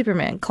 It's from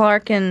Superman.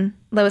 Clark and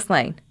Lois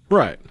Lane.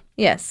 Right.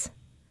 Yes.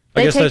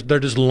 I guess they're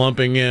just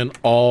lumping in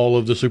all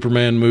of the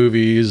Superman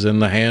movies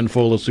and the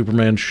handful of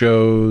Superman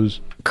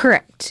shows.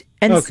 Correct.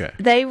 And Okay.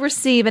 they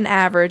receive an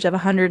average of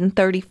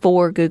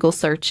 134 Google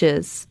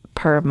searches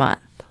per month.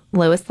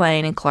 Lois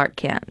Lane and Clark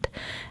Kent,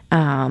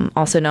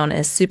 also known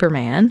as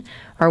Superman,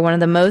 are one of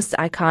the most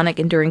iconic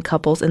enduring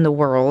couples in the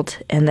world,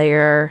 and they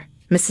are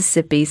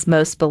Mississippi's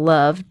most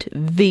beloved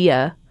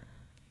via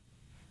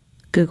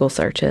Google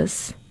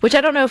searches, which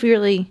I don't know if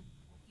you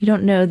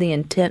don't know the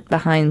intent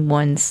behind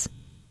one's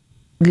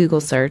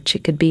Google search.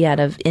 It could be out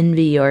of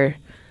envy or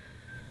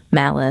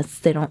malice.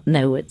 They don't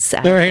know it's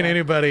out There ain't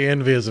anybody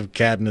envious of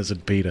Katniss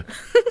and Peeta.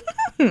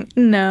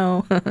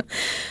 No,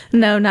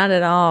 no, not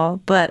at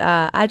all. But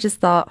I just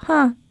thought,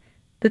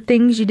 the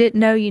things you didn't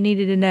know you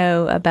needed to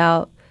know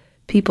about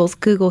people's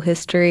Google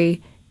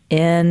history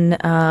in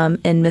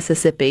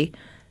Mississippi.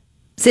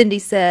 Cindy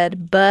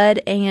said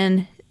Bud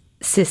and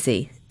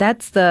Sissy.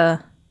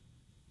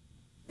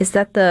 Is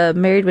that the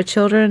Married with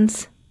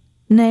Children's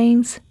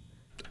names?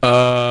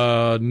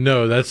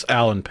 No, that's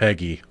Alan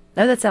Peggy.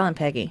 Oh, that's Alan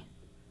Peggy.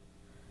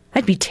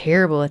 I'd be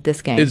terrible at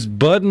this game. It's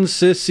Bud and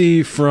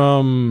Sissy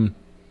from,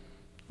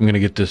 I'm going to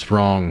get this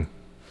wrong,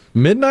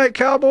 Midnight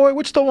Cowboy?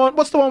 What's the one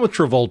with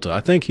Travolta?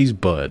 I think he's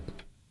Bud.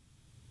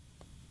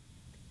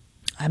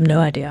 I have no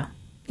idea.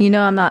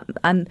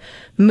 I'm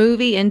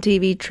movie and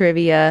TV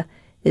trivia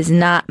is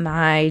not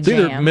my It's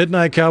either jam.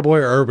 Midnight Cowboy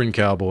or Urban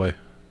Cowboy.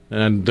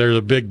 And there's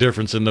a big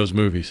difference in those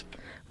movies.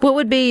 What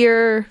would be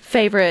your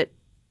favorite?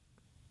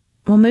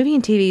 Well, movie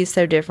and TV is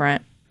so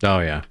different. Oh,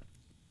 yeah.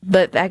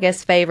 But I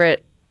guess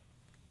favorite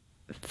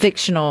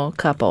fictional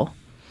couple.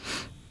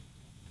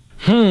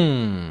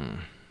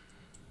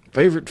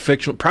 Favorite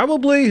fictional,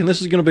 probably, and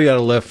this is going to be out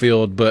of left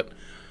field, but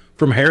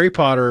from Harry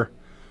Potter,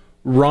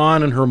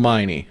 Ron and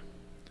Hermione.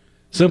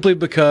 Simply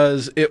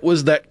because it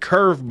was that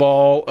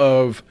curveball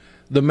of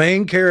the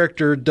main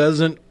character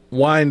doesn't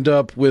wind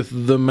up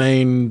with the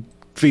main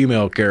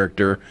female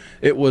character.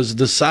 It was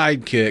the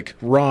sidekick,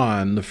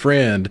 Ron, the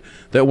friend,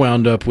 that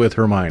wound up with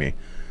Hermione.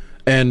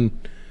 And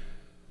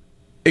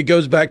it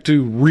goes back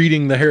to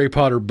reading the Harry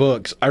Potter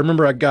books. I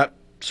remember I got,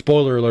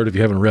 spoiler alert if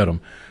you haven't read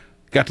them,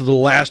 got to the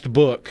last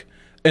book,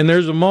 and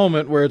there's a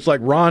moment where it's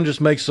like Ron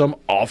just makes some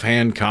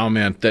offhand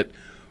comment that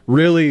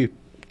really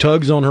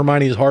tugs on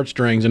Hermione's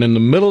heartstrings, and in the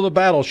middle of the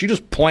battle, she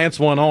just plants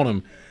one on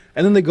him,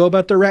 and then they go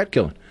about their rat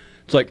killing.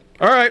 It's like,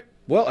 all right,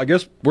 well, I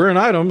guess we're an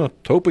item. I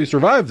hope we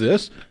survive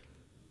this.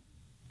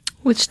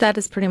 Which that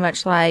is pretty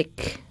much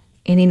like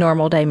any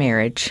normal day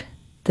marriage.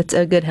 That's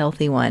a good,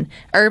 healthy one.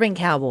 Urban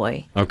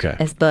Cowboy. Okay.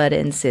 As Bud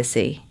and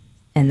Sissy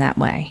in that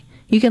way.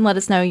 You can let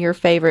us know your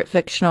favorite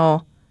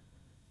fictional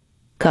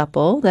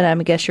couple that I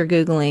guess you're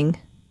Googling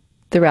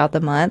throughout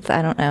the month.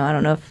 I don't know. I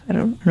don't know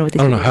what these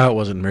I don't know people- how it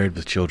wasn't Married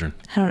with Children.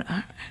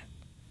 I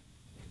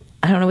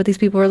don't know what these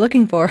people are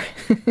looking for.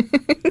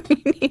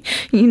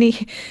 We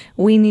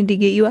need to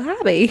get you a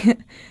hobby.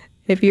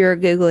 If you're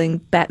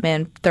Googling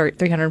Batman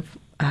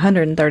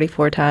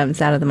 134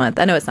 times out of the month.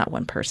 I know it's not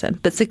one person,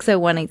 but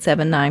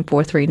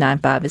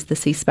 601-879-4395 is the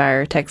C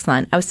Spire text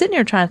line. I was sitting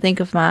here trying to think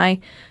of my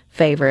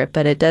favorite,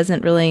 but it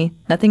doesn't really,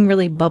 nothing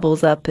really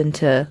bubbles up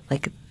into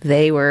like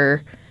they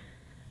were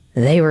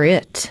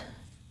it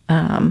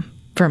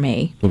for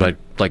me.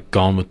 Like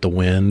Gone with the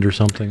Wind or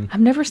something?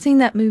 I've never seen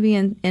that movie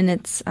in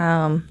its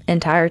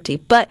entirety,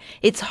 but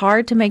it's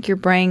hard to make your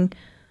brain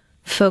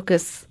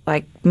focus.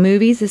 Like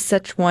movies is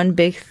such one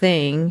big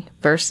thing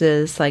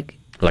versus like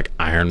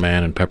Iron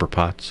Man and Pepper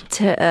Potts.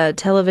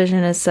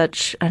 Television is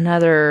such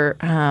another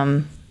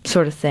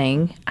sort of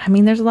thing. I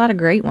mean, there's a lot of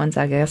great ones,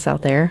 I guess,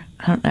 out there.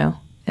 I don't know.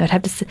 I'd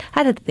have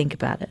to think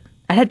about it.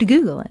 I'd have to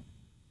Google it.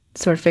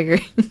 Sort of figure.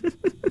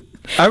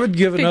 I would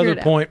give another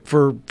point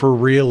for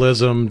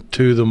realism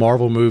to the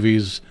Marvel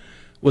movies.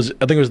 I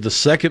think it was the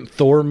second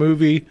Thor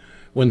movie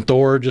when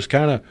Thor just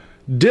kind of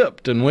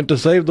dipped and went to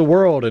save the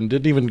world and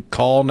didn't even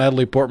call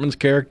Natalie Portman's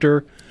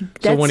character.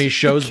 So when he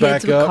shows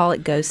back the kids up, would call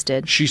it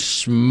ghosted. She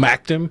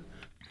smacked him.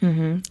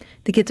 Mm-hmm.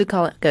 The kids would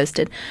call it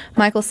ghosted.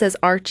 Michael says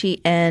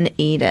Archie and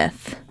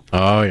Edith.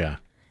 Oh, yeah.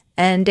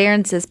 And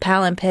Darren says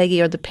Pal and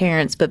Peggy are the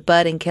parents, but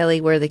Bud and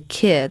Kelly were the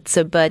kids.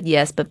 So Bud,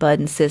 yes, but Bud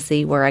and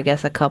Sissy were, I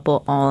guess, a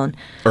couple on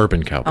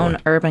Urban Cowboy.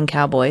 On Urban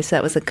Cowboy. So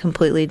that was a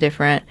completely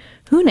different.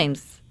 Who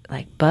names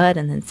like Bud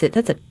and then Sid?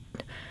 That's a.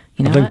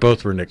 I think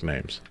both were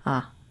nicknames.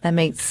 That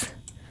makes.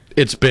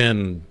 It's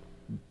been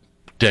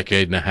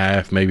decade and a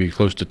half, maybe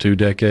close to 2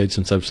 decades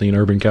since I've seen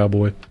Urban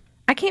Cowboy.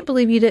 I can't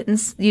believe you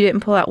didn't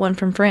pull out one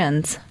from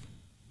Friends.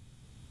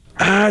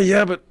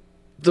 Yeah, but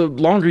the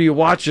longer you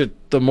watch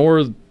it, the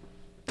more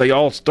they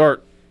all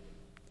start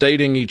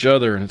dating each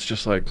other, and it's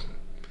just like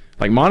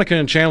Monica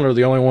and Chandler are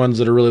the only ones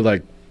that are really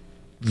like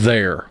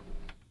there.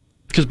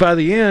 Because by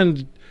the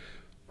end,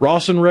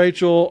 Ross and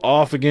Rachel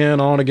off again,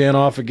 on again,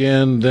 off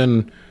again,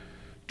 then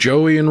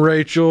Joey and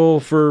Rachel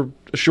for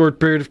a short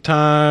period of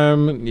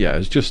time. Yeah,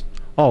 it's just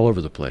all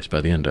over the place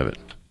by the end of it.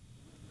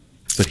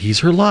 But he's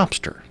her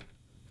lobster.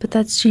 But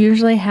that's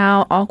usually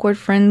how awkward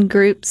friend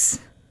groups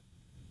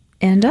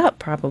end up,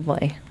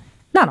 probably.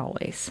 Not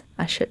always.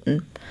 I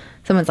shouldn't.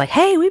 Someone's like,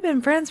 hey, we've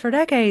been friends for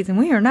decades, and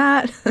we are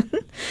not.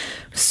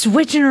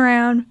 Switching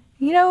around.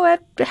 You know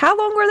what? How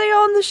long were they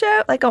on the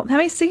show? Like, how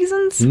many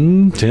seasons?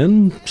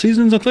 10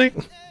 seasons, I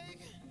think.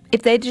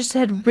 If they just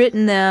had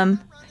written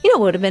them, you know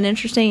what would have been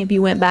interesting? If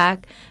you went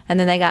back, and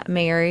then they got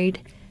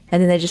married,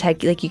 and then they just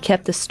had, like, you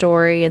kept the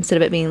story instead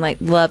of it being, like,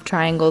 love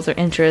triangles or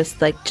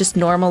interests, like, just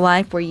normal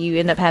life where you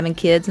end up having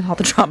kids and all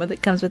the drama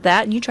that comes with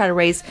that. And you try to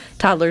raise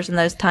toddlers in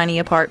those tiny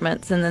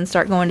apartments and then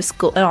start going to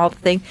school and all the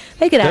things.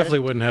 They could definitely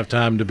wouldn't have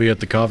time to be at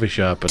the coffee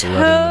shop at 11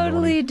 in the morning.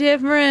 Totally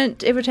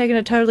different. It would have taken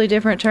a totally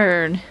different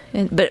turn.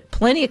 But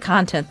plenty of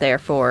content there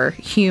for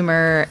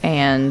humor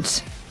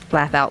and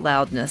laugh out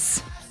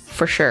loudness,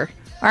 for sure.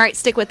 All right,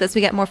 stick with us.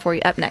 We got more for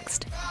you up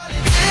next.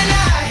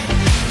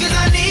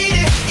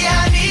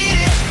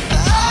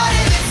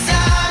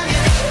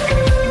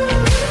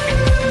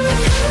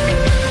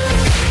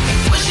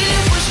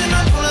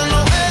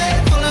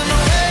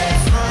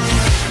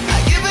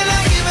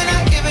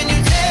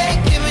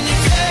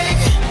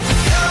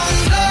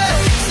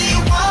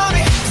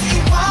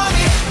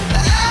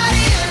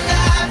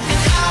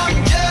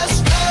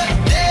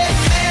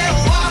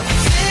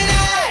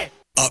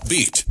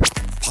 Upbeat,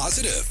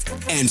 positive,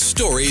 and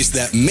stories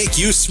that make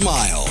you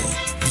smile.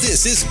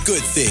 This is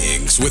Good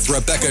Things with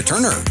Rebecca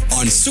Turner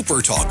on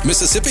Super Talk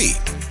Mississippi.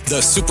 the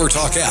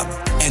SuperTalk app,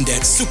 and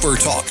at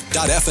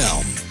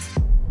supertalk.fm.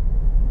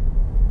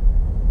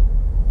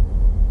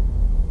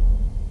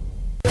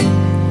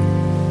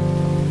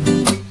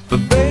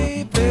 But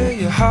baby,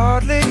 you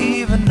hardly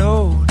even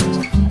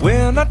notice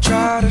when I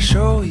try to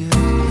show you.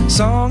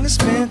 Song is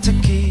meant to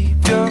keep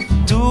you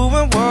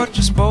doing what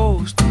you're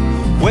supposed to.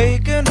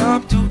 Waking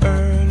up too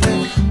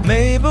early,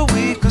 maybe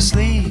we could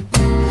sleep.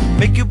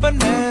 Make you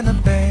banana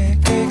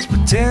pancakes,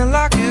 pretend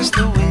like it's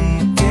the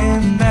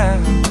weekend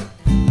now.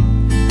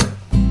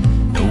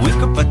 We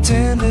could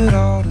pretend it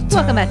all the time.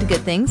 Welcome back to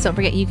Good Things. Don't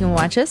forget you can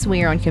watch us.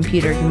 We are on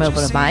computer and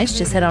mobile device.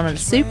 Just head on to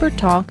Super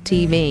Talk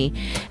TV.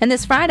 And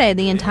this Friday,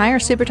 the entire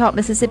Super Talk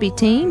Mississippi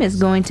team is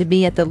going to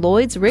be at the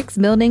Lloyd's Ricks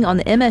building on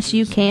the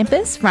MSU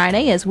campus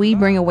Friday as we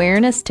bring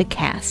awareness to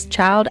CAST,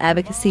 Child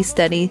Advocacy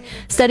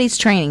Studies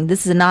Training.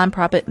 This is a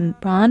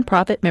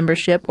nonprofit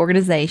membership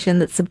organization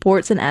that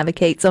supports and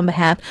advocates on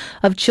behalf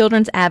of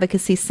children's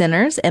advocacy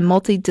centers and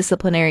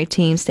multidisciplinary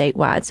teams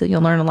statewide. So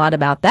you'll learn a lot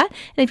about that.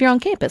 And if you're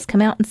on campus,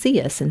 come out and see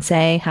us and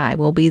say hi.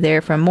 We'll be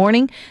there from morning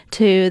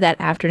to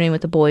that afternoon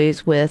with the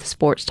boys with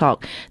Sports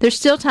Talk. There's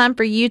still time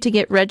for you to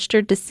get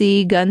registered to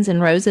see Guns N'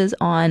 Roses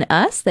on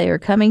Us. They are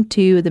coming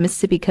to the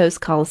Mississippi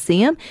Coast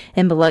Coliseum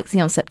in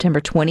Biloxi on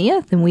September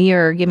 20th, and we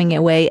are giving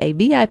away a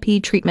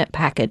VIP treatment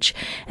package.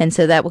 And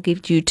so that will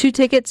give you 2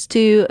 tickets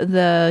to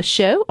the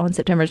show on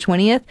September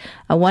 20th,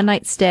 a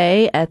one-night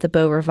stay at the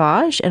Beau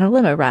Rivage, and a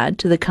limo ride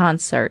to the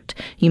concert.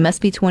 You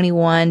must be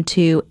 21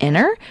 to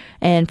enter,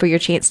 and for your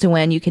chance to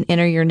win, you can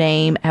enter your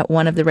name at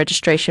one of the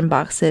registration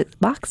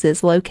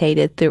boxes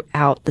located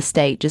throughout the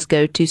state. Just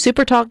go to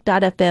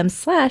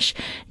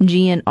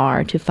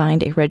supertalk.fm/GNR to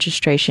find a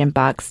registration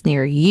box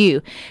near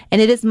you.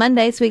 And it is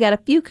Monday, so we got a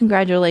few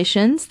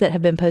congratulations that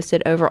have been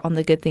posted over on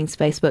the Good Things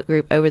Facebook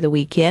group over the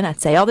weekend. I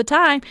say all the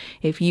time,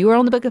 if you are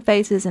on the Book of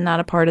Faces and not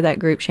a part of that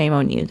group, shame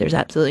on you. There's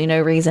absolutely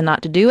no reason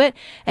not to do it,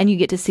 and you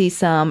get to see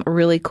some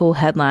really cool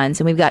headlines.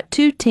 And we've got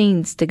 2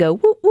 teens to go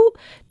whoop whoop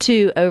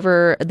to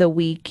over the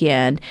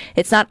weekend.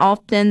 It's not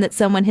often that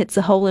someone hits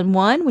a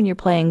hole-in-one when you're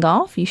playing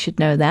golf. You should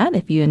know that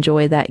if you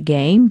enjoy that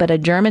game. But a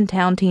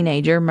Germantown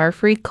teenager,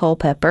 Murphy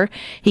Culpepper,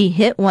 he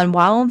hit one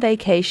while on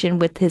vacation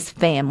with his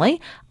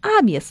family.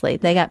 Obviously,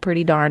 they got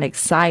pretty darn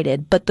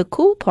excited. But the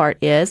cool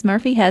part is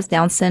Murphy has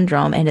Down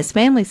syndrome, and his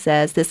family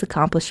says this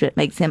accomplishment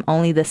makes him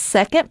only the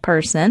 2nd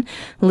person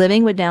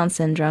living with Down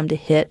syndrome to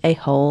hit a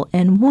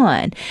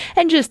hole-in-one.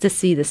 And just to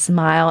see the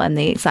smile and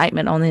the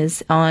excitement on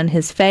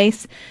his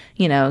face,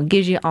 you know,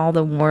 gives you all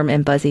the warm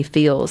and buzzy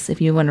feels.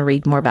 If you want to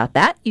read more about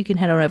that, you can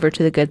head on over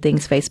to the Good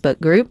Things Facebook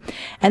group.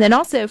 And then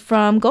also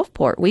from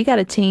Gulfport, we got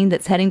a team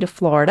that's heading to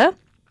Florida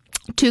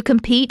to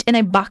compete in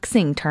a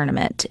boxing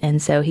tournament.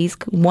 And so he's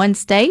won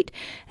state,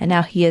 and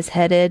now he is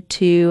headed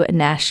to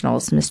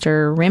nationals.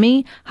 Mr.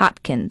 Remy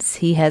Hopkins,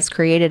 he has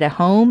created a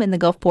home in the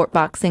Gulfport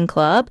Boxing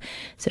Club.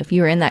 So if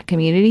you're in that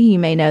community, you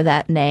may know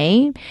that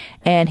name.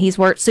 And he's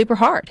worked super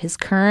hard. His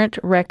current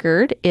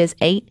record is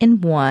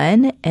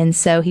 8-1. And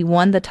so he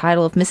won the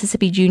title of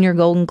Mississippi Junior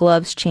Golden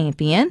Gloves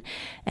champion.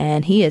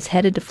 And he is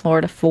headed to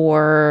Florida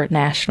for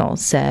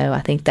nationals. So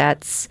I think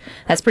that's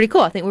pretty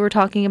cool. I think we were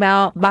talking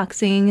about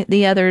boxing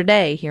the other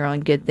day here on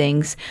Good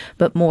Things,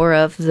 but more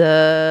of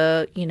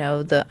the,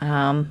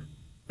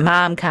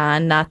 mime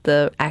kind, not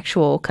the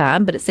actual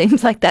kind. But it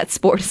seems like that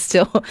sport is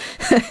still,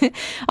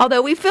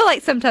 although we feel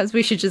like sometimes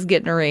we should just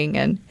get in a ring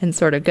and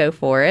sort of go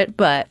for it,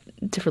 but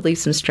to relieve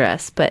some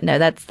stress. But no,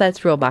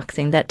 that's real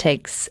boxing. That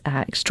takes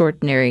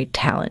extraordinary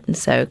talent. And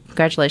so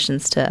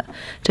congratulations to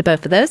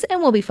both of those.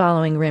 And we'll be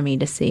following Remy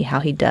to see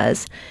how he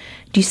does.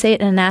 Do you say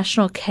it in a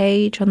national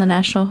cage on the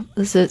national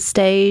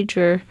stage,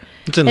 or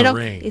it's in the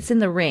ring? It's in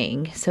the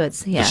ring, so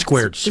it's the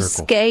squared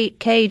circle. The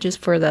cage is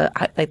for the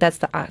that's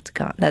the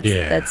octagon.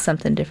 That's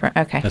something different.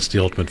 Okay, that's the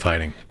ultimate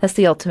fighting. That's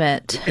the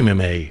ultimate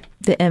MMA.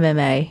 The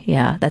MMA,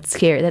 yeah, that's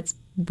scary. That's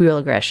real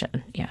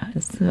aggression. Yeah,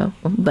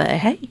 but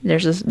hey,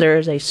 there's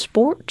a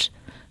sport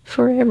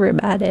for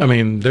everybody. I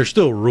mean, there's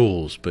still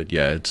rules, but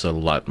yeah, it's a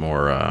lot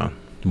more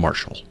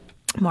martial.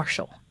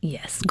 Martial,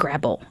 yes,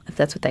 grapple, if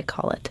that's what they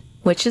call it.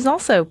 Which is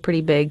also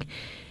pretty big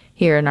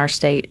here in our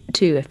state,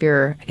 too, if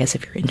you're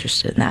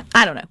interested in that.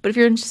 I don't know. But if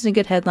you're interested in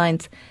good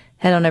headlines,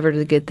 head on over to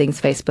the Good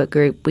Things Facebook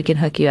group. We can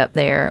hook you up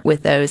there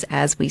with those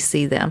as we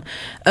see them.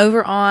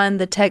 Over on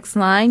the text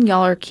line,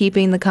 y'all are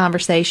keeping the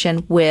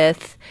conversation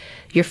with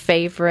your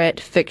favorite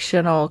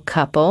fictional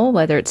couple,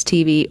 whether it's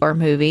TV or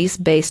movies,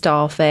 based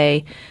off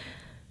a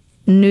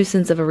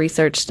nuisance of a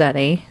research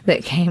study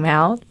that came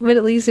out, but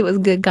at least it was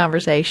good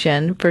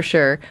conversation for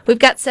sure. We've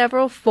got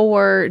several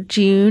for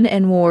June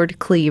and Ward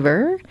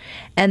Cleaver,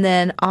 and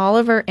then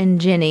Oliver and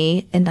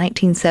Jenny in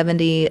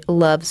 1970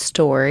 love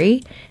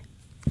story,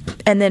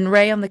 and then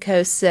Ray on the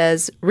Coast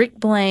says Rick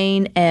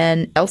Blaine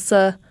and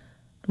Elsa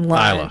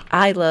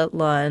Isla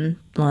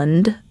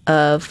Lund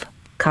of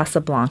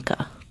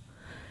Casablanca.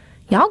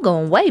 Y'all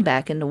going way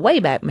back in the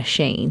Wayback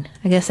Machine.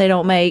 I guess they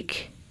don't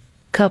make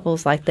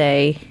couples like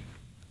they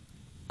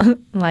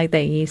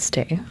used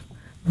to.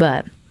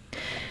 But,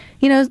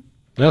 I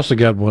also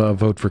got a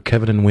vote for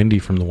Kevin and Wendy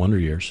from the Wonder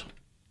Years.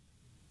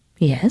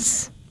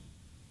 Yes.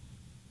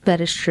 That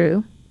is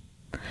true.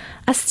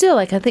 I still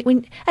I think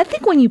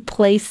when you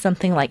place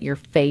something like your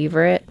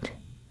favorite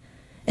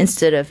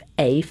instead of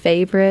a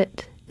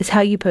favorite is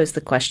how you pose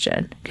the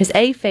question. Because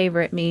a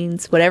favorite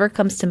means whatever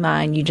comes to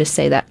mind, you just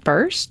say that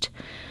first.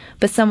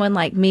 But someone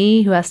like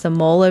me who has to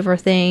mull over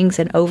things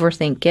and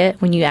overthink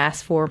it, when you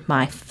ask for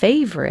my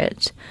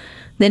favorite,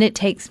 then it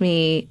takes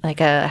me I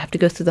have to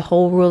go through the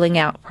whole ruling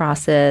out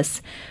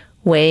process,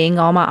 weighing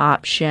all my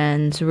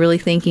options, really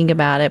thinking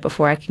about it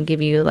before I can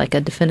give you a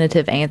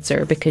definitive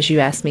answer because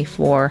you asked me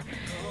for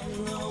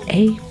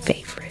a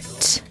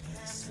favorite.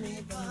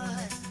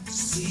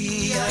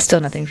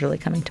 Still nothing's really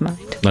coming to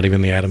mind. Not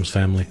even the Addams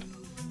Family.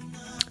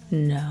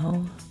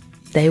 No.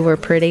 They were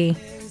pretty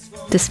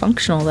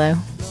dysfunctional, though.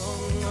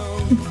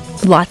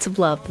 Lots of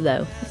love,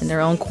 though, in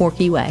their own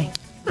quirky way.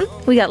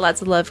 We got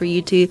lots of love for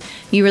you, too.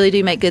 You really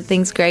do make good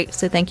things great,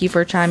 so thank you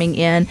for chiming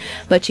in.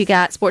 But you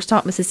got Sports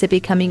Talk Mississippi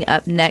coming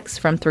up next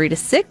from 3 to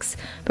 6.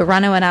 But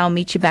Rhino and I will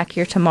meet you back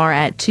here tomorrow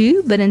at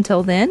 2. But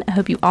until then, I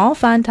hope you all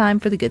find time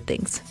for the good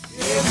things.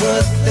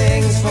 Good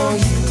things for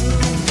you.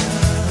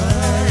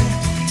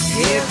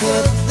 Yeah,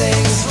 good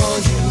things for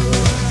you.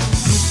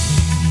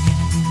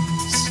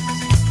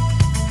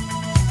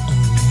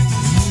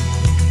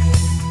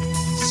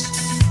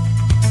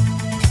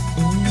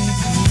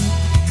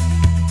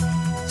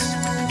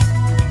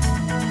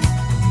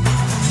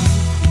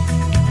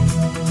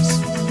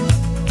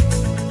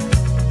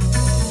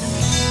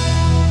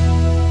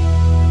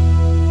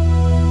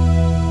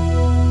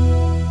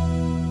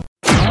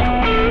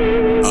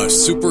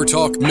 Super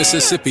Talk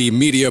Mississippi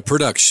Media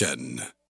Production.